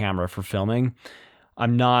great camera for filming.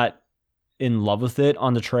 I'm not in love with it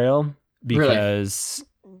on the trail because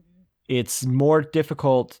it's more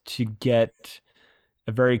difficult to get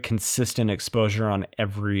a very consistent exposure on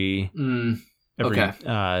every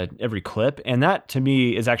clip, and that to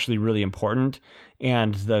me is actually really important.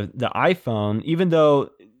 And the iPhone, even though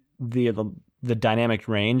the dynamic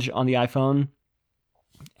range on the iPhone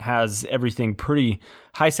has everything pretty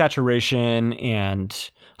high saturation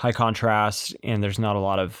and high contrast, and there's not a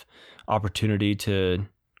lot of opportunity to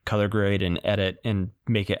color grade and edit and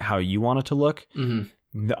make it how you want it to look.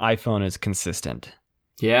 The iPhone is consistent.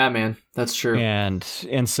 Yeah, man, that's true. And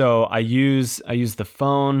so I use the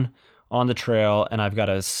phone on the trail, and I've got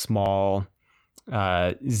a small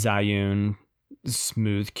Zhiyun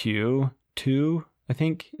Smooth Q2, I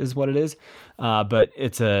think is what it is. But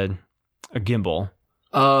it's a gimbal.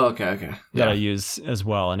 Oh, okay. That I use as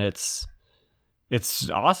well, and it's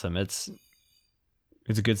awesome. It's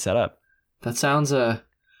a good setup. That sounds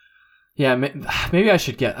yeah. Maybe I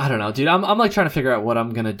should get. I don't know, dude. I'm like trying to figure out what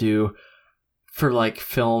I'm gonna do for like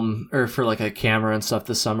film or for like a camera and stuff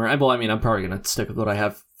this summer. I'm probably gonna stick with what I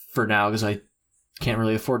have for now because I can't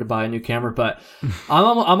really afford to buy a new camera. But I'm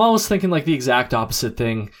almost thinking like the exact opposite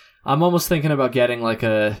thing. I'm almost thinking about getting like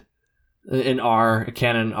a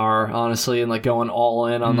Canon R, honestly, and like going all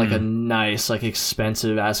in on like a nice, like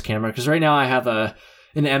expensive ass camera. Because right now I have an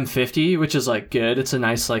M50, which is like good. It's a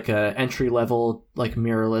nice like entry level like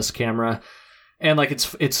mirrorless camera, and like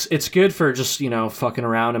it's good for just fucking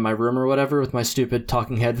around in my room or whatever with my stupid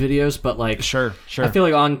talking head videos. But like sure, I feel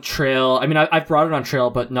like on trail. I've brought it on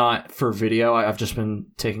trail, but not for video. I've just been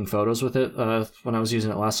taking photos with it when I was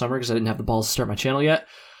using it last summer because I didn't have the balls to start my channel yet.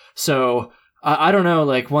 So. I don't know,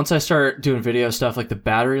 like, once I start doing video stuff, like, the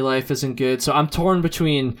battery life isn't good. So I'm torn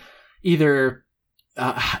between either,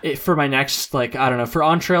 for my next, like, I don't know, for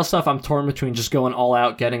on-trail stuff, I'm torn between just going all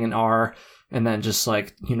out, getting an R, and then just,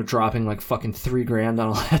 like, dropping, like, fucking $3,000 on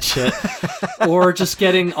all that shit. Or just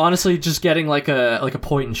getting like a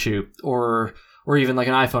point and shoot, or even, like,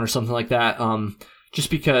 an iPhone or something like that.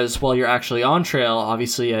 Just because while you're actually on trail,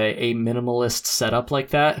 obviously a minimalist setup like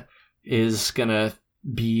that is gonna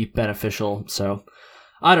be beneficial. So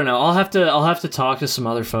I don't know. I'll have to talk to some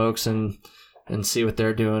other folks and see what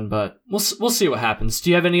they're doing, but we'll see what happens. Do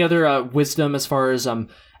you have any other wisdom as far as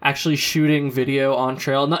actually shooting video on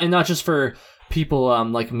trail, not just for people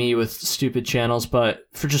like me with stupid channels, but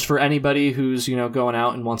for anybody who's going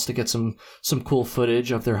out and wants to get some cool footage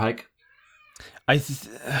of their hike?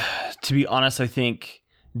 To be honest, I think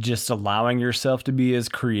just allowing yourself to be as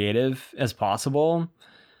creative as possible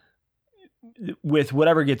with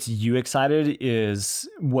whatever gets you excited is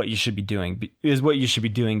what you should be doing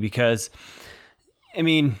because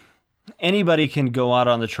anybody can go out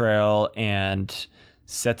on the trail and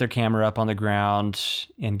set their camera up on the ground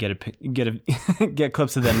and get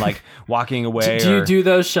clips of them like walking away. Do you do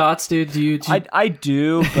those shots, dude? I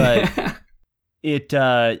do, but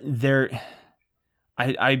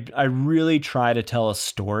I really try to tell a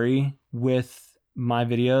story with my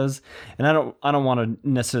videos, and I don't want to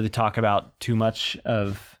necessarily talk about too much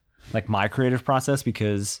of like my creative process,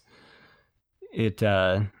 because it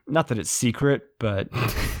not that it's secret, but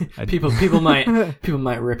people might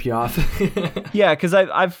rip you off. Yeah, because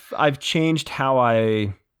I've changed how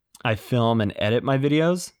I film and edit my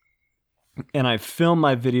videos, and I film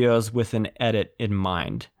my videos with an edit in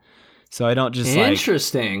mind. So I don't just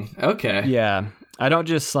interesting. Okay. Yeah. I don't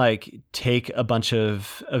just like take a bunch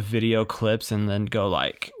of video clips and then go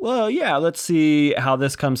like, well, yeah, let's see how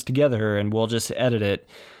this comes together and we'll just edit it.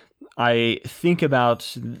 I think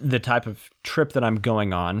about the type of trip that I'm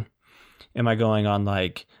going on. Am I going on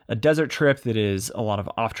like a desert trip that is a lot of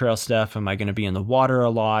off-trail stuff? Am I going to be in the water a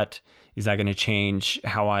lot? Is that going to change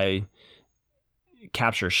how I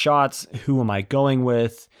capture shots? Who am I going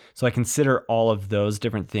with? So I consider all of those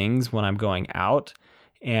different things when I'm going out.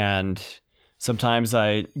 And sometimes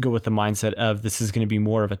I go with the mindset of this is going to be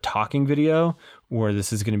more of a talking video, or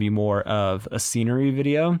this is going to be more of a scenery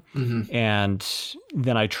video. Mm-hmm. And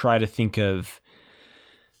then I try to think of,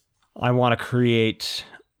 I want to create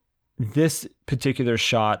this particular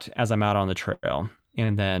shot as I'm out on the trail.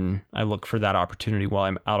 And then I look for that opportunity while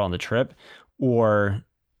I'm out on the trip. Or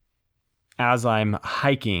as I'm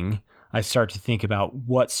hiking, I start to think about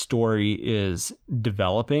what story is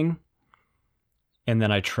developing. And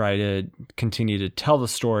then I try to continue to tell the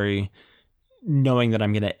story, knowing that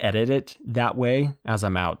I'm going to edit it that way as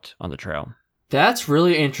I'm out on the trail. That's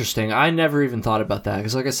really interesting. I never even thought about that,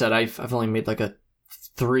 because like I said, I've only made like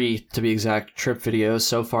 3, to be exact, trip videos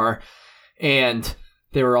so far. And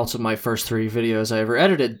they were also my first 3 videos I ever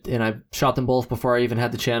edited, and I shot them both before I even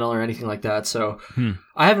had the channel or anything like that. So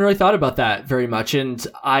I haven't really thought about that very much. And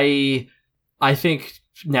I think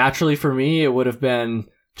naturally for me, it would have been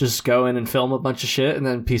just go in and film a bunch of shit and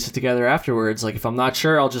then piece it together afterwards. Like if I'm not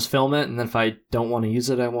sure, I'll just film it. And then if I don't want to use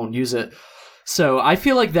it, I won't use it. So I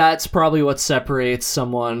feel like that's probably what separates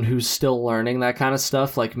someone who's still learning that kind of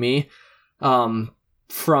stuff, like me,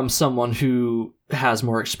 from someone who has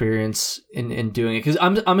more experience in doing it. Because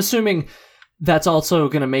I'm assuming that's also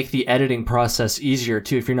going to make the editing process easier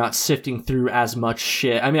too, if you're not sifting through as much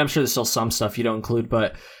shit. I mean, I'm sure there's still some stuff you don't include,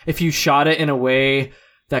 but if you shot it in a way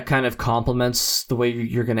that kind of complements the way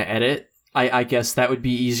you're going to edit, I guess that would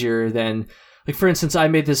be easier than, like, for instance, I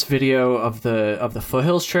made this video of the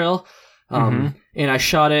Foothills Trail, and I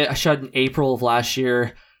shot it in April of last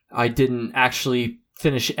year. I didn't actually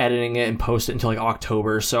finish editing it and post it until like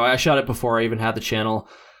October, so I shot it before I even had the channel,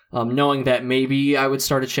 knowing that maybe I would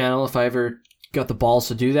start a channel if I ever got the balls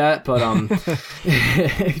to do that, but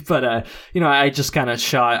I just kind of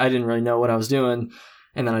shot. I didn't really know what I was doing.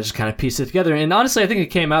 And then I just kind of pieced it together. And honestly, I think it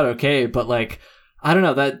came out okay. But like, I don't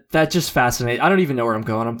know, that just fascinates. I don't even know where I'm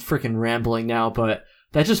going. I'm freaking rambling now. But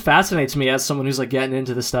that just fascinates me as someone who's like getting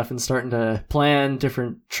into this stuff and starting to plan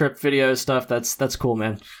different trip video stuff. That's cool,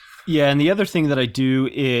 man. Yeah. And the other thing that I do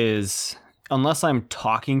is, unless I'm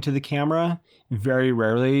talking to the camera, very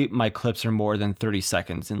rarely my clips are more than 30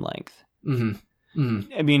 seconds in length. Mm-hmm.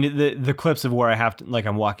 Mm-hmm. I mean, the clips of where I have to, like,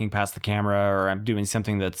 I'm walking past the camera or I'm doing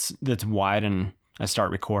something that's wide and I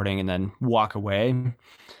start recording and then walk away.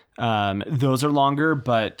 Those are longer,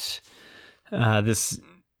 but this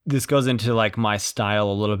goes into like my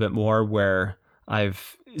style a little bit more, where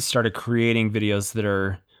I've started creating videos that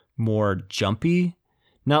are more jumpy,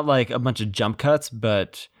 not like a bunch of jump cuts,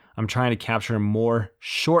 but I'm trying to capture more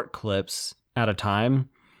short clips at a time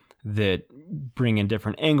that bring in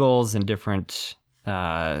different angles and different,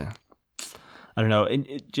 I don't know,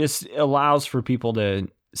 it just allows for people to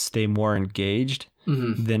stay more engaged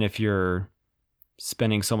than if you're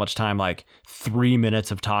spending so much time, like 3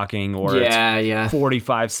 minutes of talking or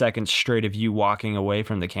 45 seconds straight of you walking away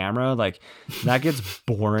from the camera. Like, that gets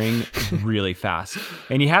boring really fast.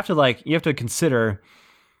 And you have to consider,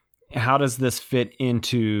 how does this fit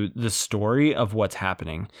into the story of what's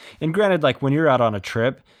happening? And granted, like when you're out on a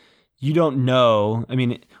trip, you don't know. I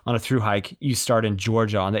mean, on a through hike, you start in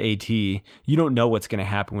Georgia on the AT. You don't know what's going to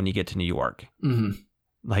happen when you get to New York. Mm-hmm.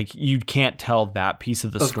 Like, you can't tell that piece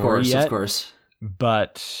of the story yet. Of course.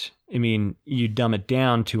 But I mean, you dumb it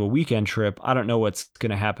down to a weekend trip. I don't know what's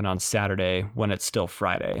going to happen on Saturday when it's still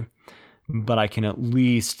Friday, but I can at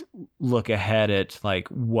least look ahead at like,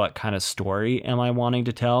 what kind of story am I wanting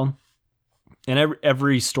to tell? And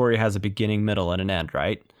every story has a beginning, middle, and an end,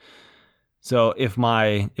 right? So if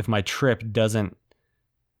my trip doesn't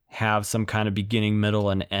have some kind of beginning, middle,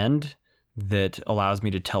 and end, that allows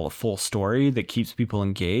me to tell a full story that keeps people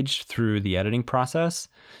engaged through the editing process,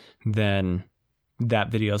 then that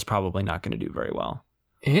video is probably not going to do very well.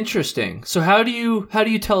 Interesting. So how do you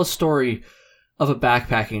tell a story of a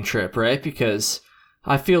backpacking trip, right? Because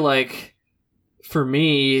I feel like for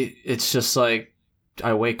me, it's just like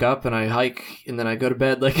I wake up and I hike and then I go to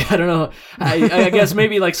bed. Like, I don't know. I guess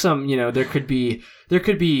maybe like some, there could be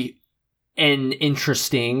an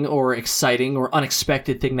interesting or exciting or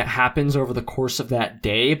unexpected thing that happens over the course of that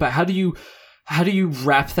day. But how do you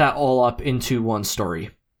wrap that all up into one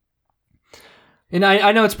story? And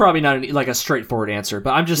I know it's probably not like a straightforward answer,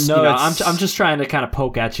 but I'm just I'm just trying to kind of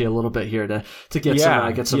poke at you a little bit here to get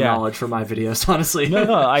some knowledge for my videos. Honestly,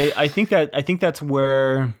 no, I think that's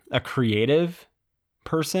where a creative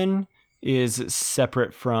person is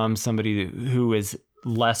separate from somebody who is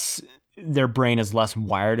less. Their brain is less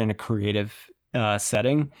wired in a creative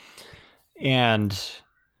setting. And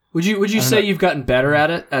would you say you've gotten better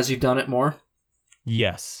at it as you've done it more?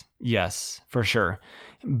 Yes, for sure.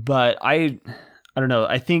 But I don't know.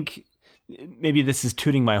 I think maybe this is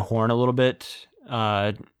tooting my horn a little bit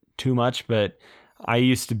too much, but I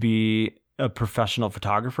used to be a professional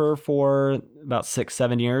photographer for about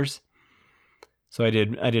 6-7 years. So I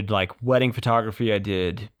did like wedding photography, I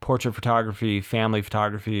did portrait photography, family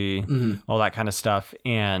photography, all that kind of stuff.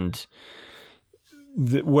 And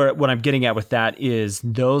what I'm getting at with that is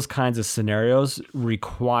those kinds of scenarios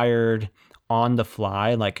required on the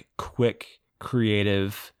fly, like quick,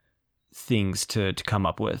 creative things to come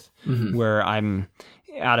up with, where I'm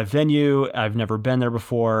at a venue, I've never been there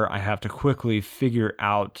before. I have to quickly figure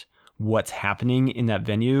out what's happening in that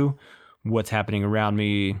venue, what's happening around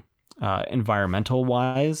me, environmental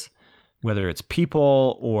wise, whether it's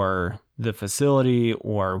people or the facility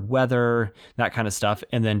or weather, that kind of stuff.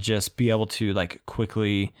 And then just be able to like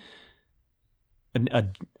quickly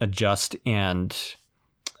adjust and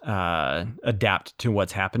adapt to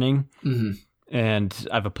what's happening. And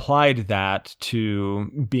I've applied that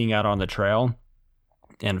to being out on the trail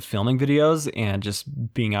and filming videos and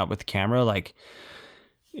just being out with the camera. Like,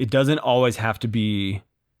 it doesn't always have to be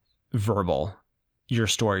verbal, your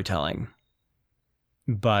storytelling.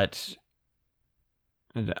 But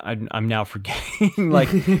I'm now forgetting like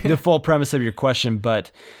the full premise of your question.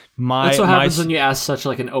 But that's what happens when you ask such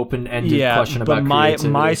like an open-ended question about creativity.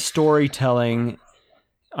 My storytelling,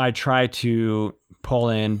 I try to pull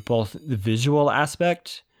in both the visual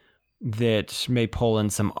aspect that may pull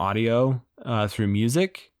in some audio through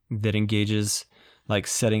music that engages, like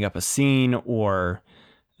setting up a scene or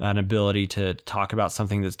an ability to talk about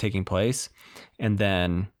something that's taking place, and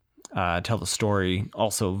then tell the story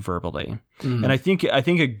also verbally. And I think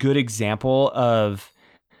a good example of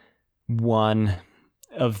one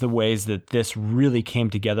of the ways that this really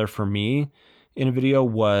came together for me in a video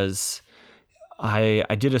was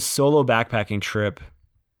I did a solo backpacking trip,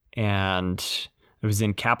 and it was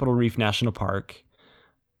in Capitol Reef National Park.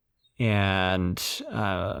 And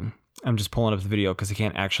I'm just pulling up the video because I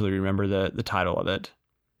can't actually remember the title of it.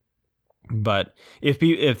 But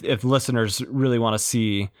if listeners really want to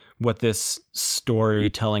see what this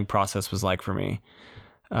storytelling process was like for me,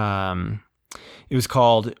 it was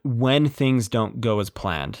called "When Things Don't Go as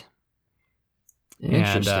Planned."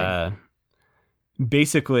 Interesting. And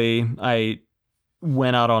basically, I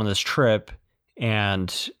went out on this trip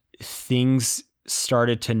and things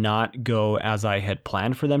started to not go as I had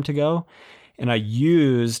planned for them to go. And I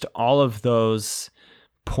used all of those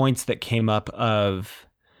points that came up of,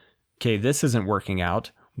 okay, this isn't working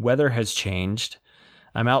out. Weather has changed.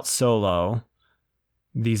 I'm out solo.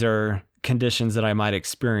 These are conditions that I might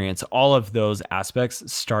experience. All of those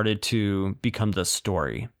aspects started to become the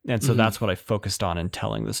story. And so that's what I focused on in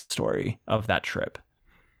telling the story of that trip.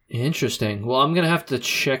 Interesting. Well, I'm going to have to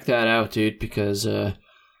check that out, dude, because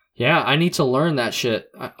I need to learn that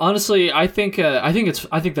shit. Honestly, I think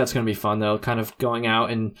that's going to be fun though, kind of going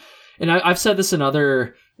out and I've said this in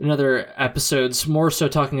other episodes, more so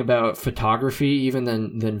talking about photography even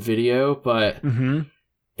than video, but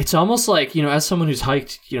it's almost like, as someone who's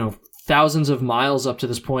hiked, thousands of miles up to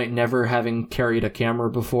this point, never having carried a camera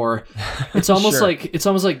before, it's almost Sure.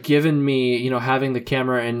 like given me, having the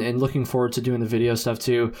camera and looking forward to doing the video stuff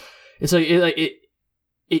too. It's like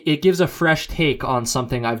it gives a fresh take on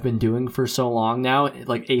something I've been doing for so long now,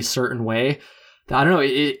 like a certain way. I don't know.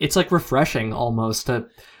 It's like refreshing almost to,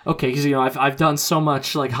 okay, because I've done so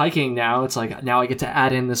much like hiking now. It's like now I get to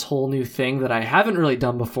add in this whole new thing that I haven't really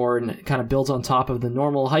done before, and it kind of builds on top of the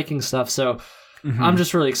normal hiking stuff. So I'm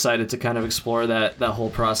just really excited to kind of explore that whole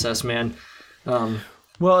process, man.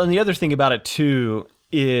 Well, and the other thing about it too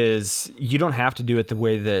is you don't have to do it the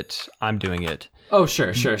way that I'm doing it. Oh,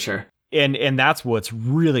 sure. and that's what's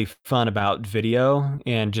really fun about video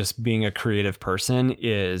and just being a creative person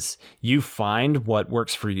is you find what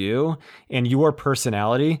works for you and your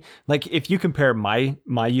personality. Like if you compare my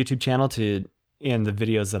YouTube channel to and the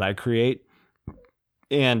videos that I create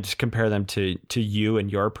and compare them to you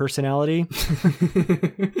and your personality,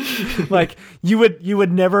 like you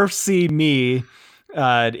would never see me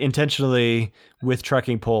intentionally with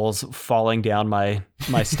trucking poles falling down my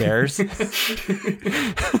stairs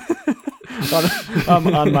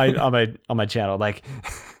on my channel. Like,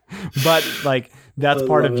 but like that's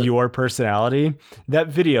part of your personality. That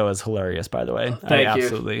video is hilarious, by the way. Thank you.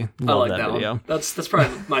 Absolutely love that video. One. That's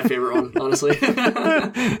probably my favorite one, honestly.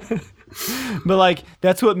 But like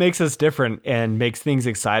that's what makes us different and makes things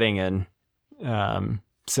exciting. And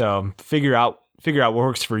so figure out what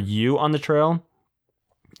works for you on the trail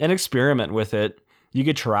and experiment with it. You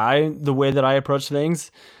could try the way that I approach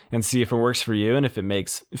things and see if it works for you and if it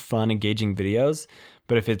makes fun, engaging videos.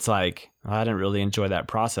 But if it's like, oh, I didn't really enjoy that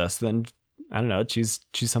process, then I don't know, choose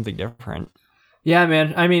something different. Yeah,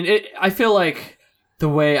 man. I mean, I feel like the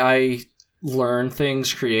way I learn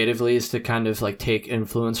things creatively is to kind of like take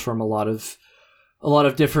influence from a lot of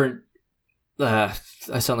different, I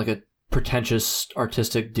sound like a pretentious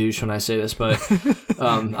artistic douche when I say this, but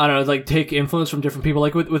I don't know, like take influence from different people.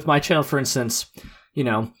 Like with my channel, for instance, you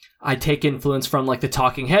know, I take influence from like the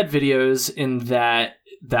talking head videos in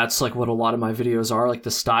that's like what a lot of my videos are, like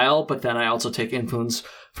the style, but then I also take influence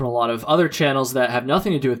from a lot of other channels that have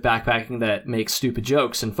nothing to do with backpacking that make stupid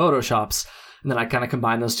jokes and photoshops. And then I kind of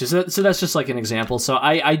combine those two. So that's just like an example. So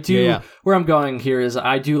I do, where I'm going here is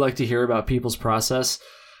I do like to hear about people's process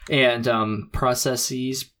and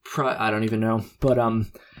processes. I don't even know, but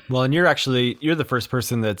well, and you're the first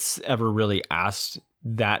person that's ever really asked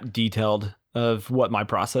that detailed of what my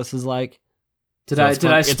process is like. Did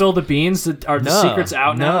I spill the beans? Are the secrets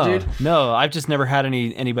out now, dude? No, I've just never had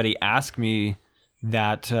anybody ask me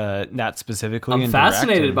that specifically. I'm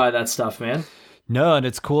fascinated by that stuff, man. No, and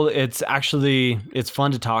it's cool. It's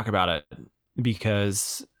fun to talk about it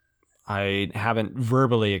because I haven't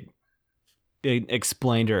verbally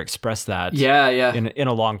explained or expressed that in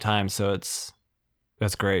a long time, so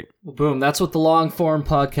that's great. Well, boom, that's what the long form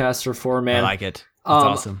podcasts are for, man. I like it. That's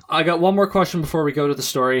awesome. I got one more question before we go to the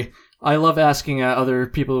story. I love asking other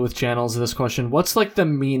people with channels this question. What's like the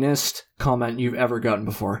meanest comment you've ever gotten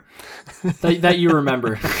before that you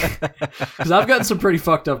remember? Because I've gotten some pretty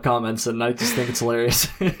fucked up comments and I just think it's hilarious.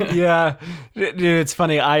 Yeah, dude, it's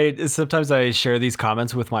funny. Sometimes I share these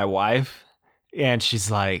comments with my wife and she's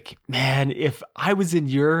like, man, if I was in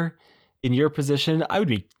your position, I would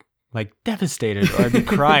be like devastated or I'd be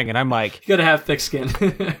crying. And I'm like, you gotta have thick skin.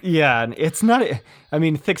 Yeah. And it's not, I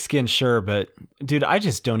mean, thick skin, sure. But dude, I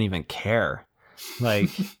just don't even care.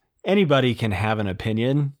 Like anybody can have an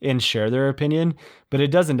opinion and share their opinion, but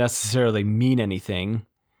it doesn't necessarily mean anything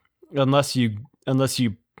unless you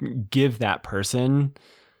give that person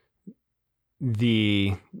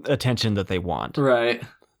the attention that they want. Right.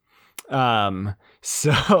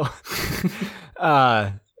 So,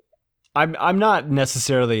 I'm not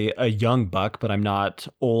necessarily a young buck, but I'm not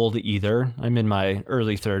old either. I'm in my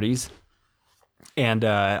early 30s. And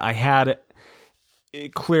I had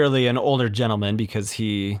clearly an older gentleman because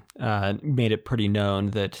he made it pretty known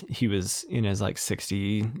that he was in his like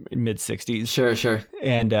mid 60s. Sure.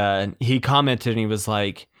 And he commented and he was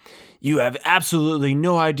like, "You have absolutely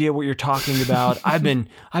no idea what you're talking about. I've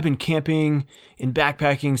been camping and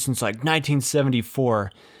backpacking since like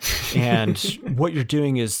 1974, and what you're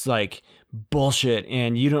doing is like bullshit,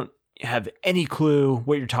 and you don't have any clue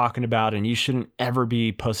what you're talking about, and you shouldn't ever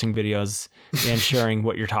be posting videos and sharing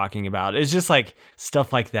what you're talking about." It's just like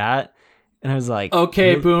stuff like that. And I was like,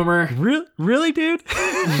 okay, boomer. Really, dude?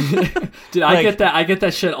 Dude, I get that. I get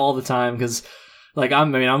that shit all the time because like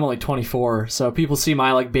I'm only 24, so people see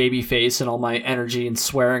my like baby face and all my energy and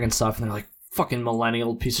swearing and stuff, and they're like, "Fucking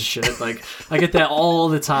millennial piece of shit." Like I get that all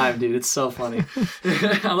the time, dude. It's so funny.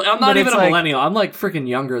 I'm not even a millennial. I'm like freaking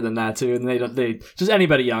younger than that too, and they just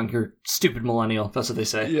anybody young, you're stupid millennial. That's what they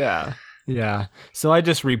say. Yeah. So I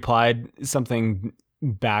just replied something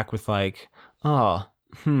back with like, "Oh,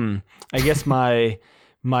 I guess my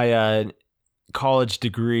college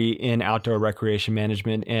degree in outdoor recreation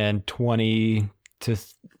management and 20 to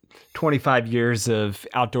 25 years of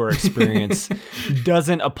outdoor experience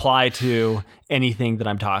doesn't apply to anything that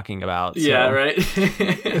I'm talking about." So. Yeah, right.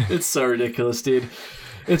 It's so ridiculous, dude.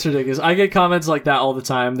 It's ridiculous. I get comments like that all the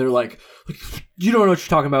time. They're like, "You don't know what you're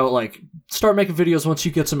talking about. Like, start making videos once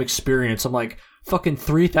you get some experience." I'm like, fucking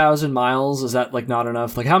 3,000 miles. Is that like not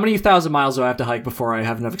enough? Like how many 1,000 miles do I have to hike before I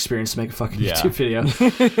have enough experience to make a fucking YouTube video?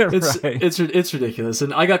 It's ridiculous.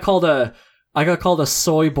 And I got called a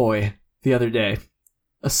soy boy the other day.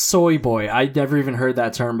 A soy boy. I'd never even heard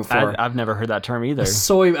that term before. I've never heard that term either.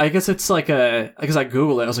 Soy. I guess it's like because I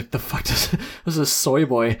Googled it. I was like, the fuck was a soy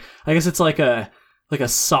boy? I guess it's like a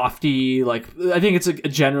softy, like, I think it's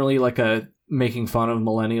generally like a making fun of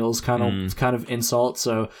millennials kind of insult.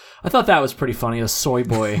 So I thought that was pretty funny. A soy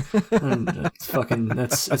boy.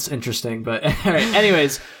 That's interesting. But all right,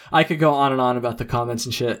 anyways, I could go on and on about the comments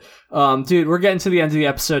and shit. Dude, we're getting to the end of the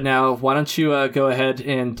episode now. Why don't you go ahead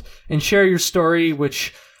and share your story,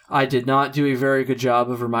 which I did not do a very good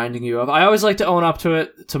job of reminding you of. I always like to own up to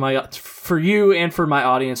it, for you and for my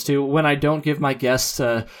audience too, when I don't give my guests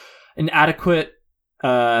an adequate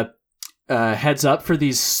heads up for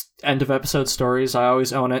these end of episode stories. I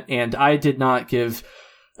always own it, and I did not give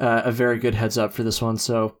a very good heads up for this one.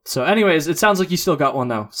 So anyways, it sounds like you still got one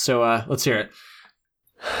though. So let's hear it.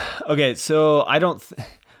 Okay, so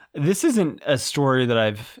this isn't a story that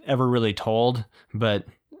I've ever really told, but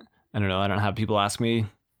I don't know. I don't have people ask me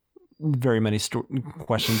very many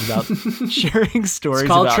questions about sharing stories. It's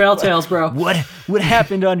called about Trail Tales, bro. What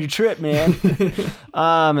happened on your trip, man?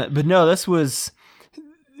 But no,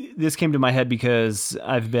 this came to my head because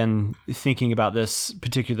I've been thinking about this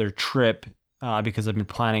particular trip because I've been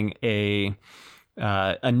planning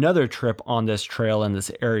another trip on this trail in this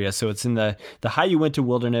area. So it's in the High-Uinta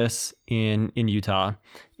Wilderness in Utah,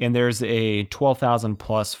 and there's a 12,000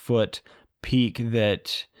 plus foot peak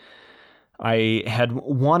that I had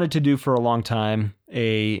wanted to do for a long time.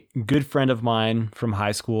 A good friend of mine from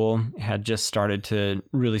high school had just started to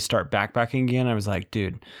really start backpacking again. I was like,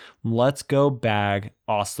 dude, let's go bag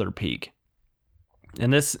Osler Peak.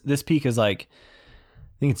 And this peak is like,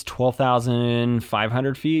 I think it's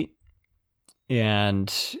 12,500 feet.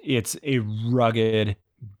 And it's a rugged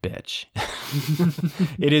bitch.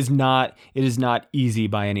 It is not easy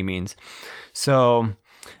by any means. So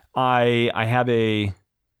I have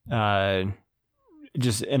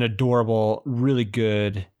just an adorable, really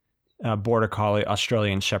good Border Collie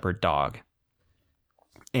Australian Shepherd dog.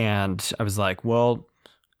 And I was like, well,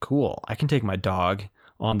 cool. I can take my dog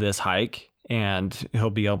on this hike and he'll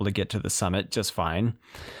be able to get to the summit just fine.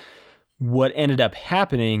 What ended up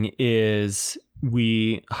happening is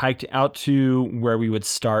we hiked out to where we would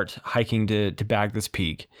start hiking to bag this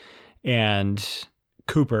peak. And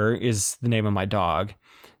Cooper is the name of my dog.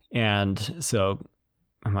 And so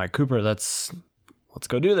I'm like, Cooper, let's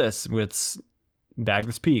go do this. Let's bag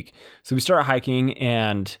this peak. So we start hiking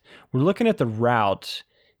and we're looking at the route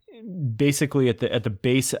basically at the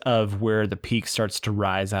base of where the peak starts to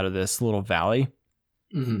rise out of this little valley,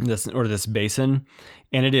 this basin.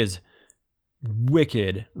 And it is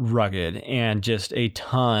wicked rugged and just a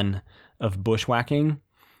ton of bushwhacking.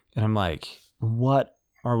 And I'm like, what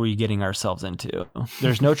are we getting ourselves into?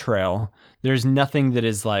 There's no trail. There's nothing that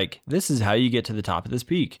is like, this is how you get to the top of this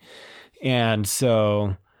peak. And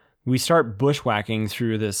so we start bushwhacking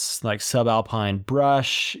through this like subalpine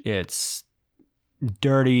brush. It's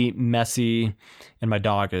dirty, messy, and my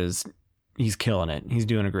dog he's killing it. He's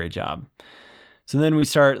doing a great job. So then we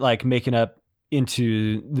start like making up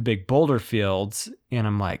into the big boulder fields, and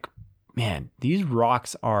I'm like, man, these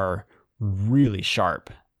rocks are really sharp.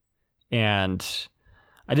 And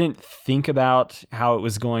I didn't think about how it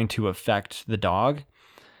was going to affect the dog,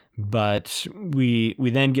 but we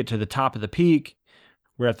then get to the top of the peak.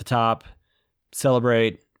 We're at the top,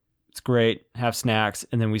 celebrate. It's great, have snacks,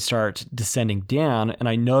 and then we start descending down, and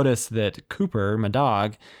I notice that Cooper, my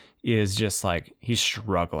dog, is just like, he's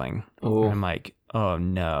struggling. Oh. And I'm like, oh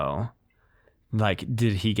no. Like,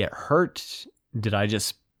 did he get hurt? Did I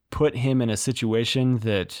just put him in a situation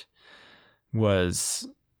that was,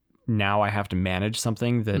 now I have to manage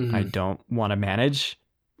something that I don't want to manage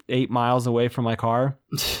 8 miles away from my car?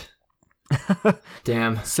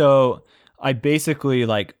 Damn. So I basically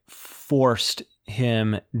like forced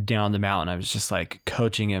him down the mountain. I was just like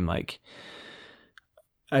coaching him. Like,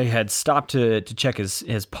 I had stopped to check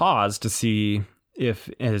his paws to see if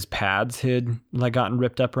his pads had like gotten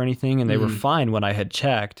ripped up or anything, and they were fine when I had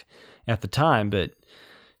checked at the time, but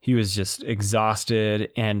he was just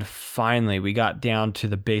exhausted. And finally we got down to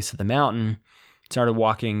the base of the mountain, started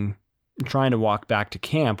trying to walk back to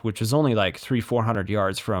camp, which was only like 300-400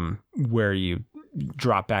 yards from where you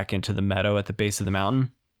drop back into the meadow at the base of the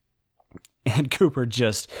mountain. And Cooper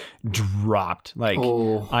just dropped. Like,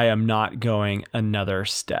 I am not going another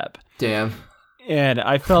step. Damn. And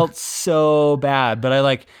I felt so bad, but I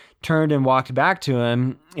like turned and walked back to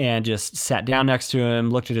him and just sat down next to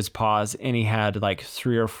him, looked at his paws, and he had like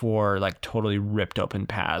 3 or 4 like totally ripped open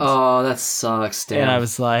pads. Oh, that sucks, damn. And I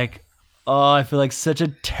was like, oh, I feel like such a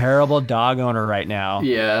terrible dog owner right now.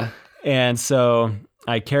 Yeah. And so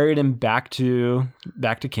I carried him back to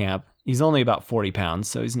camp. He's only about 40 pounds,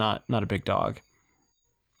 so he's not a big dog.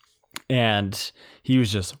 And he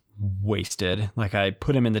was just wasted. Like, I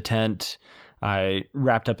put him in the tent. I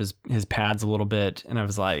wrapped up his pads a little bit, and I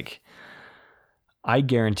was like, I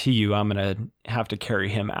guarantee you I'm going to have to carry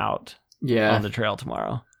him out on the trail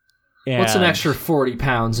tomorrow. And what's an extra 40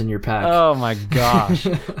 pounds in your pack? Oh my gosh.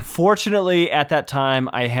 Fortunately, at that time,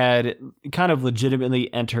 I had kind of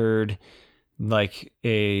legitimately entered like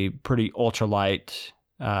a pretty ultralight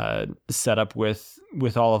setup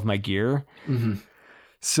with all of my gear. Mm-hmm.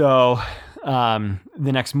 So the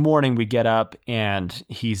next morning we get up and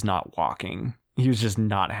he's not walking. He was just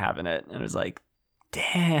not having it. And I was like,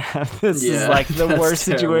 damn, this is like the worst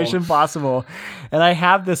situation possible. And I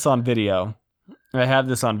have this on video.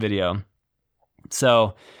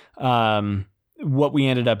 So what we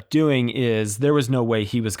ended up doing is there was no way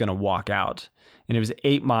he was going to walk out. And it was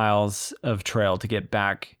 8 miles of trail to get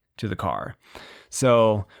back to the car.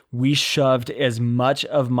 So we shoved as much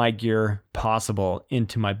of my gear possible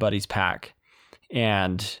into my buddy's pack.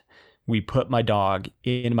 And we put my dog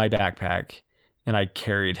in my backpack and I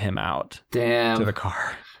carried him out to the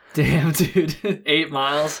car. Damn, dude. 8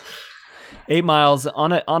 miles. 8 miles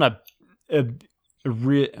on a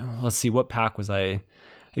let's see, what pack was I?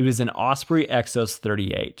 It was an Osprey Exos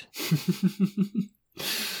 38.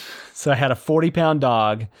 So I had a 40-pound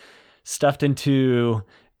dog stuffed into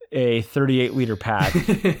a 38-liter pack.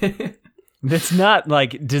 That's not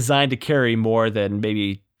like designed to carry more than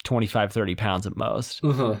maybe 25, 30 pounds at most.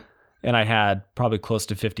 Uh-huh. And I had probably close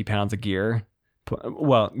to 50 pounds of gear.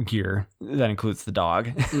 Well, gear. That includes the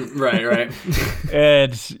dog. Right.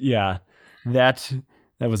 And yeah, that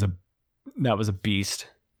was a beast.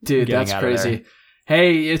 Dude, that's crazy.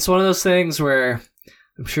 Hey, it's one of those things where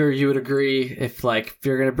I'm sure you would agree if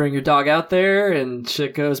you're going to bring your dog out there and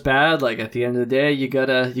shit goes bad, like at the end of the day, you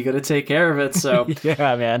gotta take care of it. So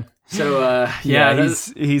yeah, man. So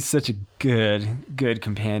he's such a good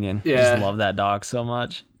companion. Yeah. I just love that dog so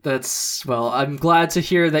much. I'm glad to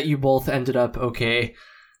hear that you both ended up okay.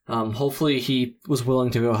 Hopefully he was willing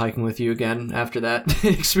to go hiking with you again after that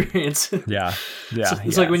experience. Yeah.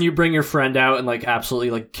 It's like when you bring your friend out and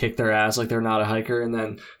absolutely kick their ass like they're not a hiker, and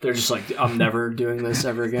then they're just like, I'm never doing this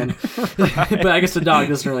ever again. But I guess the dog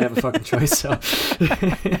doesn't really have a fucking choice. So,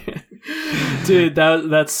 dude,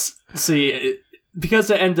 because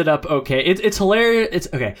it ended up okay. It's hilarious. It's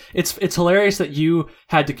okay. It's hilarious that you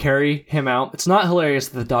had to carry him out. It's not hilarious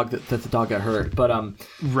that the dog got hurt, but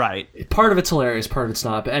right. Part of it's hilarious, part of it's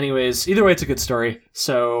not. But anyways, either way, it's a good story.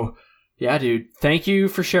 So yeah, dude, thank you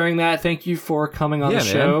for sharing that. Thank you for coming on the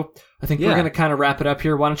show. Man. I think we're gonna kind of wrap it up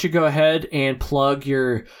here. Why don't you go ahead and plug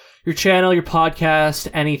your channel, your podcast,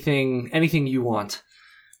 anything you want.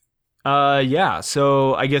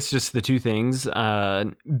 So I guess just the two things,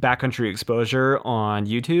 Backcountry Exposure on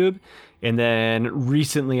YouTube. And then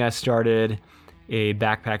recently I started a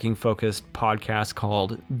backpacking focused podcast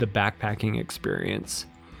called The Backpacking Experience.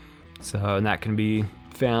 So, and that can be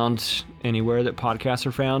found anywhere that podcasts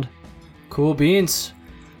are found. Cool beans.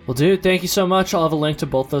 Well, dude, thank you so much. I'll have a link to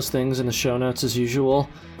both those things in the show notes as usual.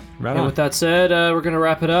 Right on. And with that said, we're going to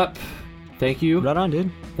wrap it up. Thank you. Right on,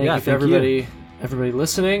 dude. Thank you for everybody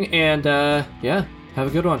listening, and have a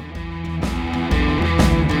good one.